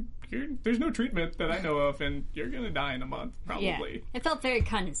 There's no treatment that I know of, and you're gonna die in a month, probably. Yeah. It felt very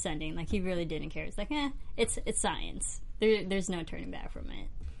condescending. Like, he really didn't care. It's like, it's science. There's no turning back from it.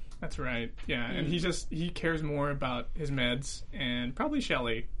 That's right. Yeah, and he cares more about his meds and probably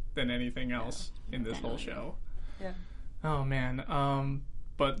Shelley than anything else in this whole show. Yeah. Oh man.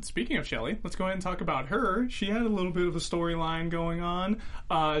 But speaking of Shelley, let's go ahead and talk about her. She had a little bit of a storyline going on.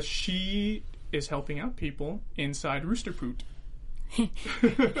 She is helping out people inside Roosterpoot.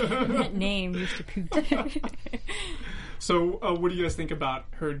 That name, Roosterpoot. So, what do you guys think about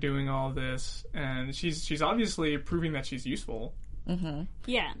her doing all this? And she's obviously proving that she's useful. Mm-hmm.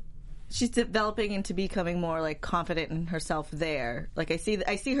 Yeah. She's developing into becoming more like confident in herself there. Like, I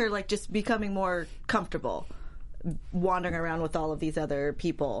see her like just becoming more comfortable wandering around with all of these other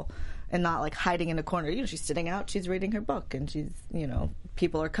people and not like hiding in a corner. She's sitting out, she's reading her book, and she's,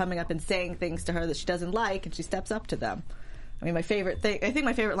 people are coming up and saying things to her that she doesn't like, and she steps up to them. I mean, I think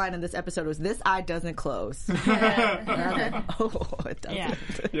my favorite line in this episode was, "This eye doesn't close." It doesn't.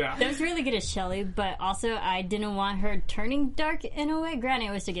 Yeah. That was really good as Shelley, but also I didn't want her turning dark in a way. Granted,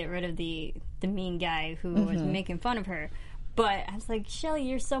 it was to get rid of the mean guy who was making fun of her. But I was like, Shelley,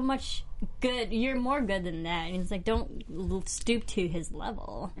 you're so much good. You're more good than that. And he's like, don't stoop to his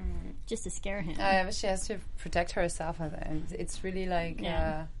level just to scare him. She has to protect herself. And it's really like,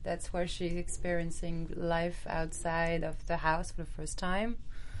 that's where she's experiencing life outside of the house for the first time.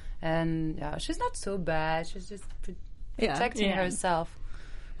 And she's not so bad. She's just protecting herself.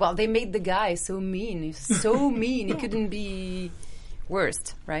 Well, they made the guy so mean. He's so mean. He couldn't be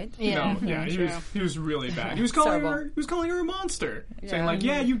worst, right? Yeah. No, yeah, he was really bad. He was calling her a monster. Saying like,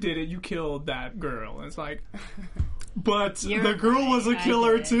 yeah, you did it. You killed that girl. And it's like, but the girl was a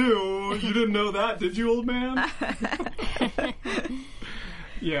killer too. You didn't know that, did you, old man?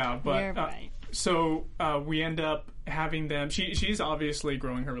 Yeah, but so we end up having them. She's obviously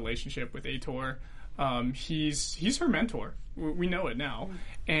growing her relationship with Aitor. He's her mentor. We know it now.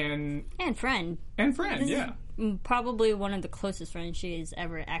 And friend. And friend, yeah. Probably one of the closest friends she's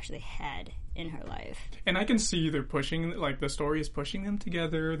ever actually had in her life. And I can see they're pushing, like, the story is pushing them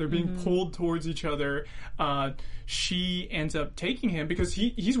together. They're being pulled towards each other. She ends up taking him because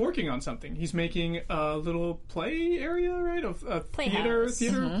he's working on something. He's making a little play area, right? A theater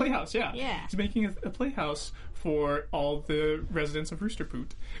playhouse, yeah. He's making a playhouse for all the residents of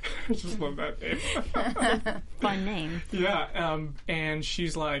Roosterpoot. I just love that name. Fun name. Yeah, and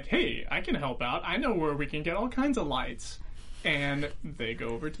she's like, hey, I can help out. I know where we can get all kinds of lights. And they go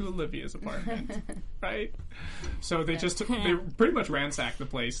over to Olivia's apartment, right? So they pretty much ransack the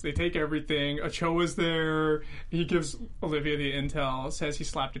place. They take everything. Ochoa's there. He gives Olivia the intel, says he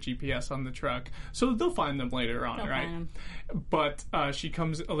slapped a GPS on the truck. So they'll find them later on, right? But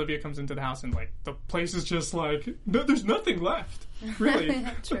Olivia comes into the house and, like, the place is just like, there's nothing left. Really.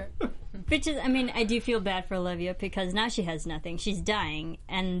 True. Which is, I mean, I do feel bad for Olivia because now she has nothing. She's dying,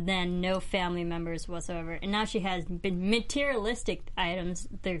 and then no family members whatsoever. And now she has materialistic items.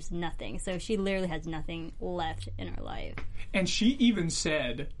 There's nothing. So she literally has nothing left in her life. And she even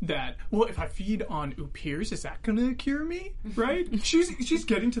said that, well, if I feed on Upirs, is that going to cure me? Right? She's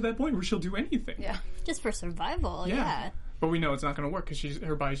getting to that point where she'll do anything. Yeah. Just for survival, yeah. But we know it's not going to work because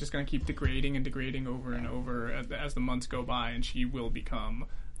her body's just going to keep degrading and degrading over and over as the months go by, and she will become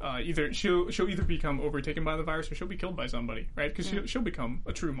she'll either become overtaken by the virus or she'll be killed by somebody, right? Because she'll become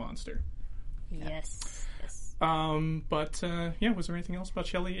a true monster. Yes. But was there anything else about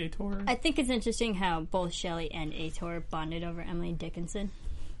Shelley, Aitor? I think it's interesting how both Shelley and Aitor bonded over Emily Dickinson.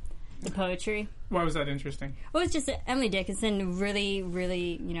 The poetry. Why was that interesting? Well, it's just Emily Dickinson, really,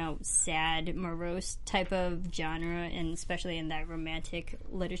 really, sad, morose type of genre, and especially in that romantic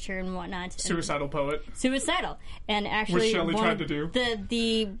literature and whatnot. Suicidal poet. Suicidal. And actually, which Shelley tried to do.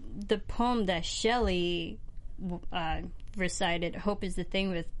 The poem that Shelley recited, Hope is the Thing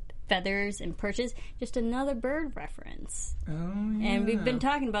with Feathers and Perches, just another bird reference. Oh, yeah. And we've been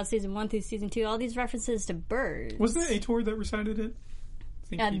talking about season 1 through season 2, all these references to birds. Wasn't it Ator that recited it?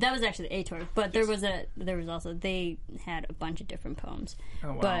 That was actually Ator, but there was also, they had a bunch of different poems.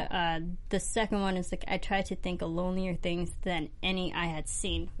 Oh, wow. But the second one is I tried to think of lonelier things than any I had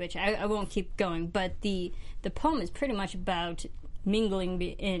seen, which I won't keep going, but the poem is pretty much about mingling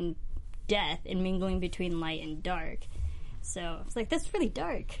in death and mingling between light and dark. So it's that's really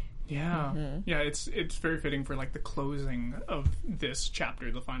dark. Yeah. Yeah, it's very fitting for the closing of this chapter,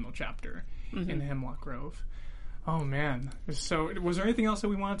 the final chapter in Hemlock Grove. Oh man. So was there anything else that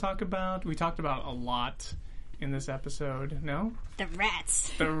we want to talk about? We talked about a lot in this episode. No? The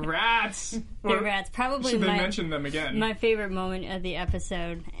rats. The rats. The rats. Probably should they mention them again? My favorite moment of the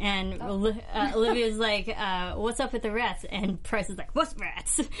episode. And Olivia's like, what's up with the rats? And Price is like, what's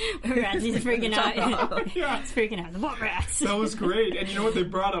rats? Rats. He's freaking out. Yeah. He's freaking out. What rats? That was great. And you know what? They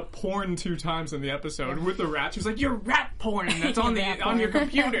brought up porn 2 times in the episode with the rats. She was like, you're rat porn. That's on on your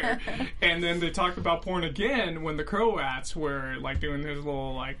computer. And then they talked about porn again when the Croats were doing his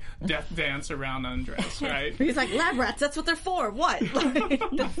little death dance around undress, right? He's like, lab rats, that's what they're for. What?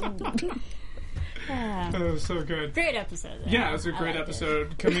 That was so good. Great episode. Though. Yeah, it was a great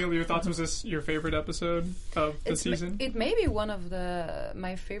episode. Camille, your thoughts? Was this your favorite episode of the season? It may be one of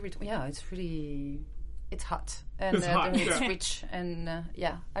my favorite. Yeah, it's hot. And it's hot. It's rich. And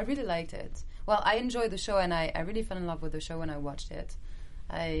I really liked it. Well, I enjoyed the show, and I really fell in love with the show when I watched it.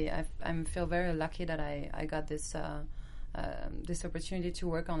 I feel very lucky that I got this this opportunity to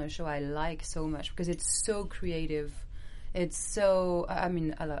work on a show I like so much because it's so creative. It's so I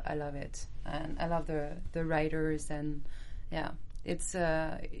love it, and I love the writers, and it's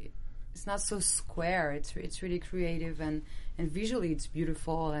not so square. It's really creative, and visually it's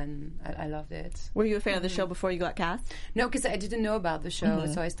beautiful, and I loved it. Were you a fan of the show before you got cast? No, because I didn't know about the show,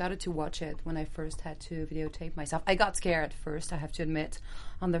 so I started to watch it when I first had to videotape myself. I got scared at first, I have to admit,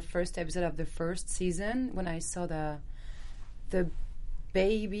 on the first episode of the first season when I saw the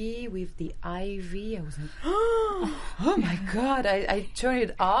baby with the ivy. I was like, oh my god. I turned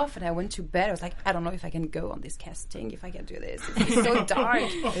it off and I went to bed. I was like, I don't know if I can go on this casting, if I can do this. It's so dark.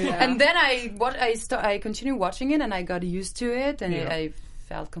 And then I continued watching it and I got used to it, and I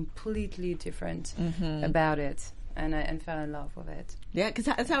felt completely different about it. And fell in love with it. Yeah, because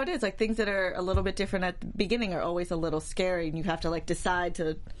that's how it is. Things that are a little bit different at the beginning are always a little scary, and you have to decide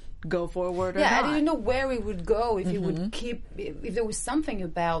to go forward or not. I didn't know where it would go, if it would keep, if there was something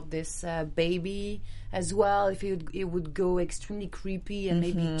about this baby as well, if it would go extremely creepy and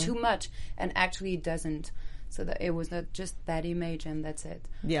maybe too much, and actually it doesn't. So that it was not just that image and that's it.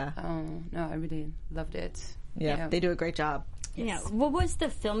 Yeah. No, I really loved it. Yeah, they do a great job. Yeah. What was the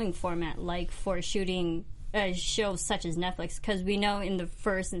filming format like for shooting shows such as Netflix? Because we know in the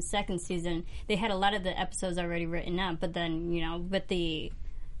first and second season they had a lot of the episodes already written up, but then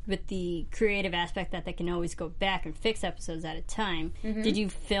with the creative aspect that they can always go back and fix episodes at a time. Did you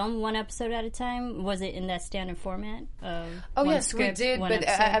film one episode at a time? Was it in that standard format? Yes, script, we did.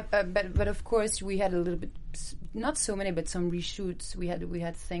 But of course, we had a little bit, not so many, but some reshoots. We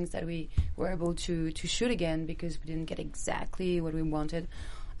had things that we were able to shoot again because we didn't get exactly what we wanted.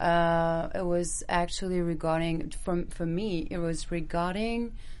 It was actually regarding, for me, it was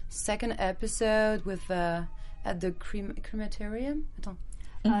regarding second episode with at the crematorium.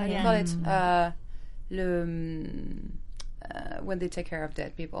 How do you call it? When they take care of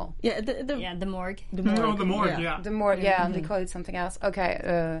dead people. Yeah, the morgue. The morgue. The morgue. Yeah. The morgue. Yeah, they call it something else.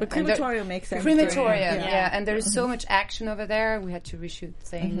 Okay. But crematorium makes sense. Crematorium. Yeah. And there's so much action over there. We had to reshoot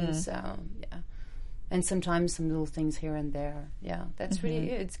things. And sometimes some little things here and there. Yeah, that's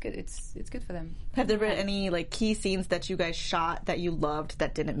really it's good. It's good for them. Have there been any key scenes that you guys shot that you loved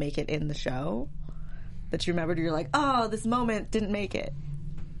that didn't make it in the show? That you remembered? You're like, oh, this moment didn't make it.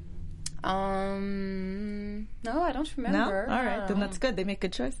 No, I don't remember. No? All right, then that's good. They make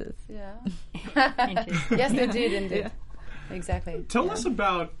good choices. Yeah. Yes, they did indeed. Yeah. Exactly. Tell us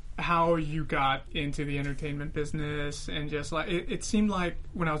about how you got into the entertainment business, and just like it seemed like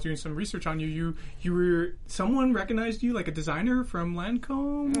when I was doing some research on you were someone recognized you, like a designer from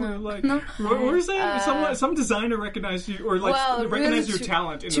Lancome, or like what was that? Some designer recognized you, or like recognized your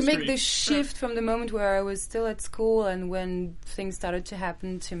talent in the street. To make the shift from the moment where I was still at school and when things started to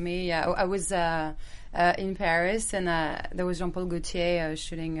happen to me. I was in Paris, and there was Jean-Paul Gaultier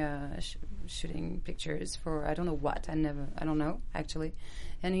shooting pictures for I don't know what. I don't know actually.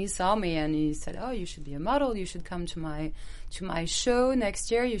 And he saw me and he said, "Oh, you should be a model. You should come to my show next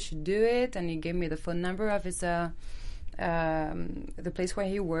year. You should do it." And he gave me the phone number of his the place where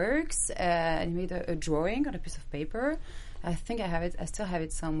he works. And he made a drawing on a piece of paper. I think I have it. I still have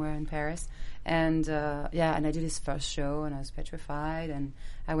it somewhere in Paris. And and I did his first show, and I was petrified. And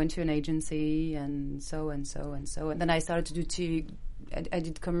I went to an agency, and so. And then I started to do TV. I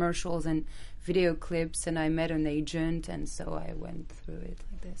did commercials and video clips, and I met an agent, and so I went through it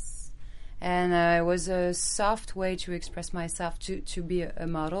like this. And it was a soft way to express myself, to be a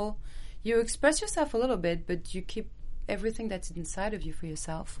model. You express yourself a little bit, but you keep everything that's inside of you for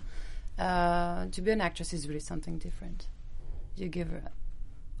yourself. To be an actress is really something different. You give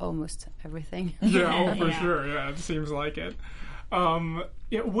almost everything. Yeah, for sure. Yeah, it seems like it.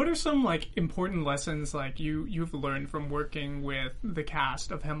 What are some like important lessons like you've learned from working with the cast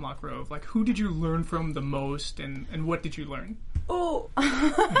of Hemlock Grove? Like, who did you learn from the most, and what did you learn? Oh,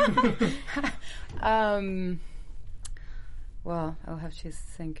 well, I'll have to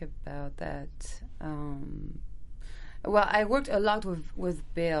think about that. Well, I worked a lot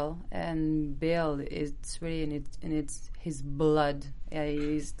with Bill, and Bill is really in his blood.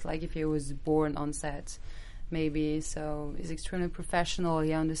 He's like if he was born on set. Maybe so. He's extremely professional.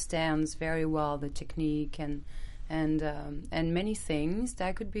 He understands very well the technique and many things.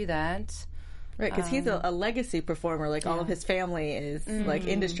 That could be that. Right, because he's a legacy performer. Like all of his family is like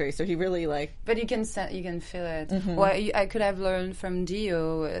industry, so he really like. But you can feel it. Mm-hmm. Well, I could have learned from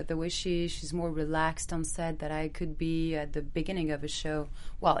Dio the way she's more relaxed on set that I could be at the beginning of a show.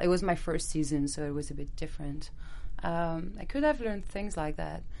 Well, it was my first season, so it was a bit different. I could have learned things like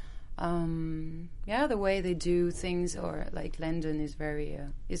that. The way they do things, or like Landon is very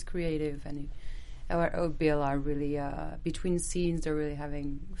is creative, and or Bill are really between scenes they're really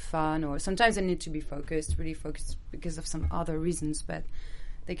having fun, or sometimes they need to be really focused because of some other reasons, but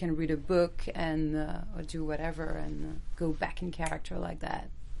they can read a book and or do whatever and go back in character like that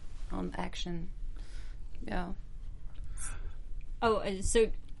on action. Yeah. Oh,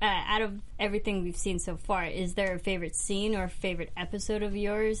 so out of everything we've seen so far, is there a favorite scene or favorite episode of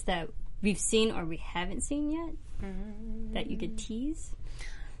yours that we've seen or we haven't seen yet that you could tease?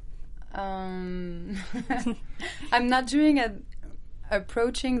 I'm not doing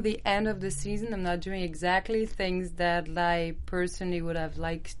approaching the end of the season. I'm not doing exactly things that I personally would have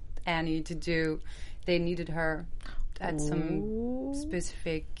liked Annie to do. They needed her at some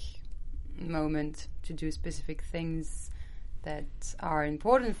specific moment to do specific things that are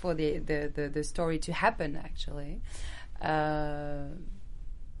important for the story to happen, actually.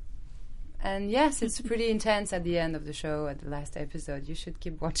 And yes, it's pretty intense at the end of the show, at the last episode. You should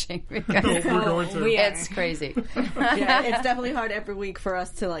keep watching because it's crazy. Yeah, it's definitely hard every week for us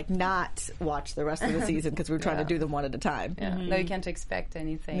to like not watch the rest of the season because we're trying to do them one at a time. Yeah. No, you can't expect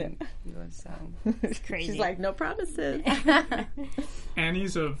anything. Yeah. So it's crazy. She's like, no promises.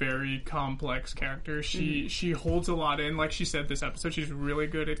 Annie's a very complex character. She holds a lot in. Like she said this episode, she's really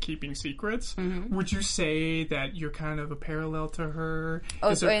good at keeping secrets. Mm-hmm. Would you say that you're kind of a parallel to her?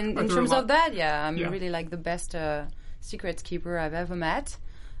 Oh, in terms of that, I'm really like the best secret keeper I've ever met.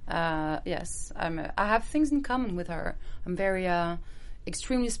 Yes, I have things in common with her. I'm very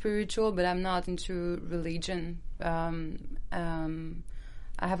extremely spiritual, but I'm not into religion. I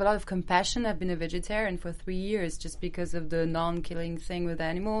have a lot of compassion. I've been a vegetarian for 3 years just because of the non-killing thing with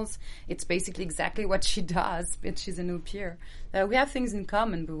animals. It's basically exactly what she does, but she's an au pair. We have things in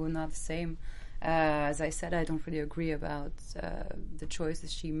common, but we're not the same. As I said, I don't really agree about the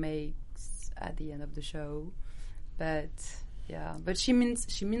choices she makes at the end of the show. But she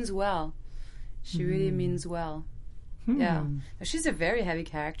means well. She really means well. Yeah. She's a very heavy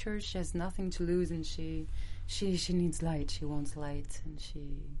character. She has nothing to lose, and she needs light. She wants light, and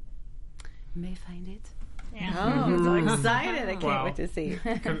she may find it. Yeah. Oh, I'm so excited. I can't wait to see.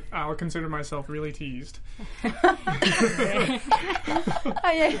 I'll consider myself really teased.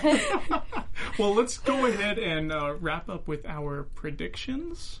 Well, let's go ahead and wrap up with our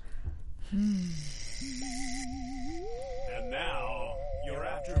predictions. And now, your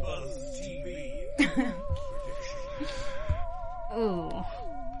AfterBuzz TV predictions. Ooh.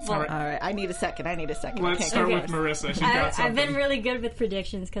 All right, I need a second. Let's start with Marissa. She's got something. I've been really good with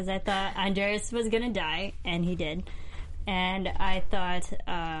predictions because I thought Andreas was going to die, and he did. And I thought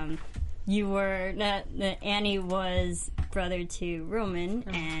Annie was brother to Roman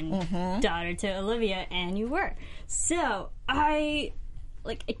and daughter to Olivia, and you were. So I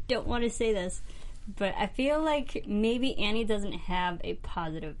don't want to say this, but I feel like maybe Annie doesn't have a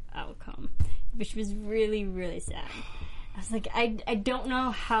positive outcome, which was really, really sad. I was like, I don't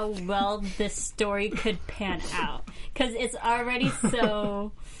know how well this story could pan out because it's already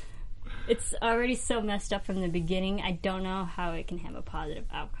so messed up from the beginning. I don't know how it can have a positive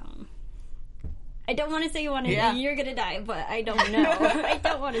outcome. I don't want to say you're gonna die, but I don't know. I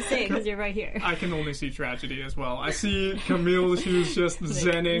don't want to say it because you're right here. I can only see tragedy as well. I see Camille. She's just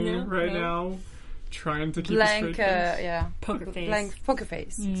zenning now. Trying to keep a straight face. Poker face. Blank poker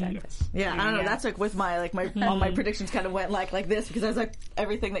face, exactly. Yes. Yeah, I don't know. That's like with my all my predictions kind of went like this because I was like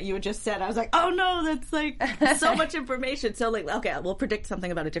everything that you had just said. I was like, oh no, that's like so much information. So like, okay, we'll predict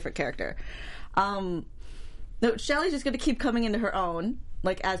something about a different character. No, Shelley's just going to keep coming into her own,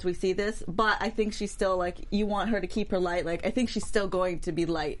 like as we see this. But I think she's still like you want her to keep her light. Like I think she's still going to be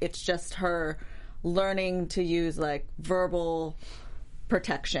light. It's just her learning to use like verbal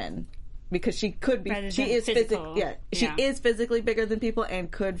protection. Because she could be, she is physically bigger than people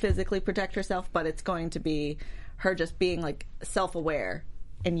and could physically protect herself, but it's going to be her just being like self-aware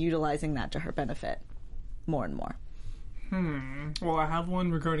and utilizing that to her benefit more and more. Well, I have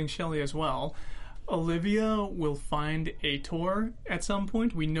one regarding Shelley as well. Olivia will find Aitor at some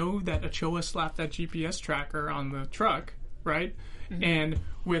point. We know that Ochoa slapped that GPS tracker on the truck, right? Mm-hmm. And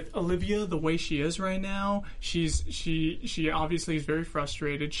with Olivia, the way she is right now, she obviously is very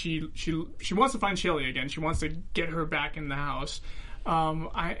frustrated. She wants to find Shelley again. She wants to get her back in the house.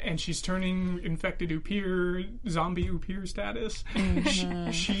 And she's turning infected zombie Upir status.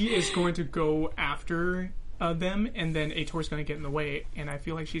 Mm-hmm. She is going to go after them, and then Aitor's going to get in the way. And I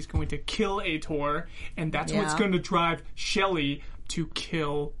feel like she's going to kill Aitor, and that's what's going to drive Shelley to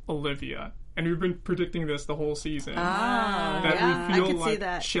kill Olivia. And we've been predicting this the whole season. We feel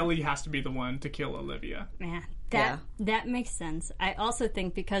like Shelley has to be the one to kill Olivia. Yeah, that makes sense. I also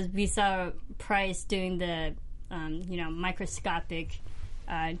think because we saw Price doing the, microscopic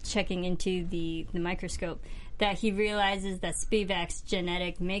checking into the microscope, that he realizes that Spivak's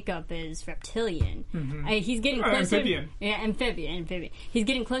genetic makeup is reptilian. Mm-hmm. He's getting closer. Amphibian. Yeah, amphibian. He's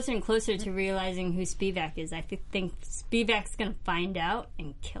getting closer and closer to realizing who Spivak is. I think Spivak's going to find out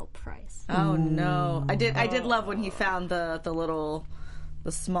and kill Price. Oh no! I did love when he found the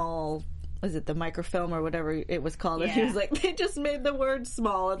small. Was it the microfilm or whatever it was called? Yeah. And he was like, they just made the word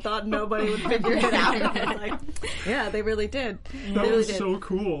small and thought nobody would figure it out. And I was like, yeah, they really did. That was so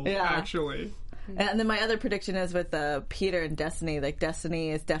cool, actually. And then my other prediction is with Peter and Destiny. Like,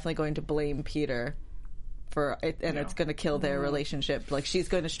 Destiny is definitely going to blame Peter for it, and it's going to kill their relationship. Like, she's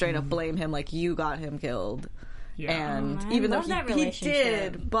going to straight up blame him, like, you got him killed. Yeah. And even though he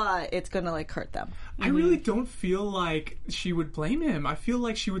did, but it's going to, like, hurt them. I really don't feel like she would blame him. I feel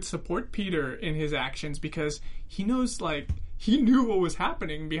like she would support Peter in his actions because he knows, like, he knew what was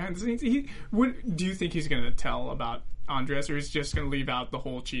happening behind the scenes. Do you think he's going to tell about Andreas, or he's just going to leave out the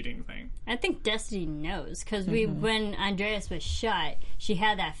whole cheating thing? I think Destiny knows, because when Andreas was shot, she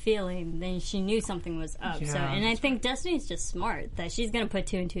had that feeling, then she knew something was up. Yeah, and I think Destiny's just smart, that she's going to put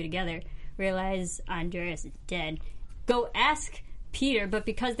two and two together, realize Andreas is dead, go ask Peter, but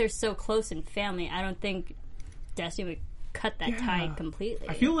because they're so close in family, I don't think Destiny would cut that tie completely.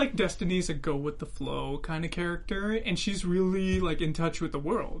 I feel like Destiny's a go with the flow kind of character, and she's really like in touch with the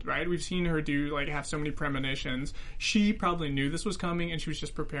world, right? We've seen her have so many premonitions. She probably knew this was coming, and she was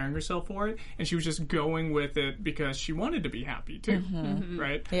just preparing herself for it, and she was just going with it because she wanted to be happy too,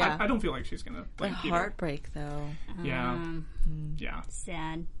 right? Yeah. I don't feel like she's gonna blame Peter. Heartbreak though. Yeah.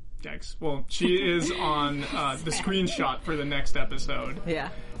 Sad. Yikes. Well, she is on the screenshot for the next episode. Yeah.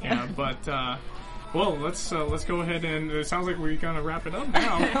 Yeah, but well, let's go ahead and it sounds like we're gonna wrap it up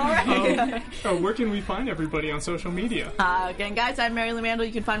now. All right. Where can we find everybody on social media? Again, guys, I'm Mary Lou Mandel.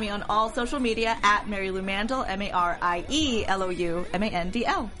 You can find me on all social media at Mary Lou Mandel,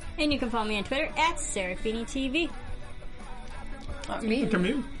 MARIELOUMANDL. And you can follow me on Twitter at Serafini TV. Me,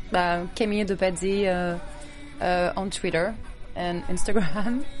 Camille. Camille de Pazzi on Twitter and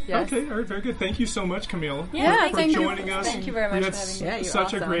Instagram. Yes. Okay, all right, very good. Thank you so much, Camille, for joining us. Thank you very much for having me.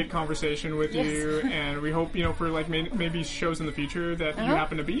 Such a great conversation with you, and we hope, for like maybe shows in the future that you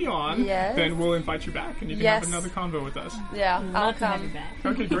happen to be on, then we'll invite you back, and you can have another convo with us. Yeah, I'll come.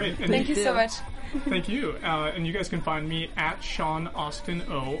 Okay, great. And Thank you so much. Thank you. And you guys can find me at Sean Austin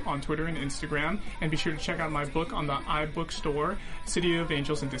O on Twitter and Instagram. And be sure to check out my book on the iBookstore, City of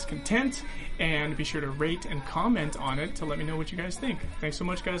Angels and Discontent. And be sure to rate and comment on it to let me know what you guys think. Thanks so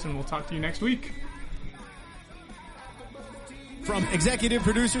much, guys, and we'll talk to you next week. From executive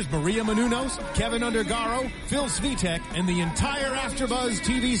producers Maria Menounos, Kevin Undergaro, Phil Svitek, and the entire AfterBuzz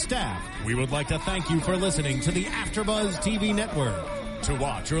TV staff, we would like to thank you for listening to the AfterBuzz TV network. To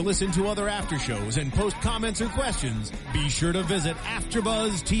watch or listen to other after shows and post comments or questions, be sure to visit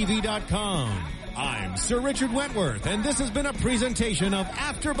AfterBuzzTV.com. I'm Sir Richard Wentworth, and this has been a presentation of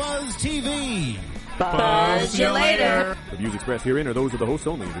AfterBuzz TV. Buzz you later. The views expressed herein are those of the hosts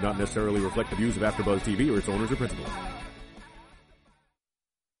only and do not necessarily reflect the views of AfterBuzz TV or its owners or principals.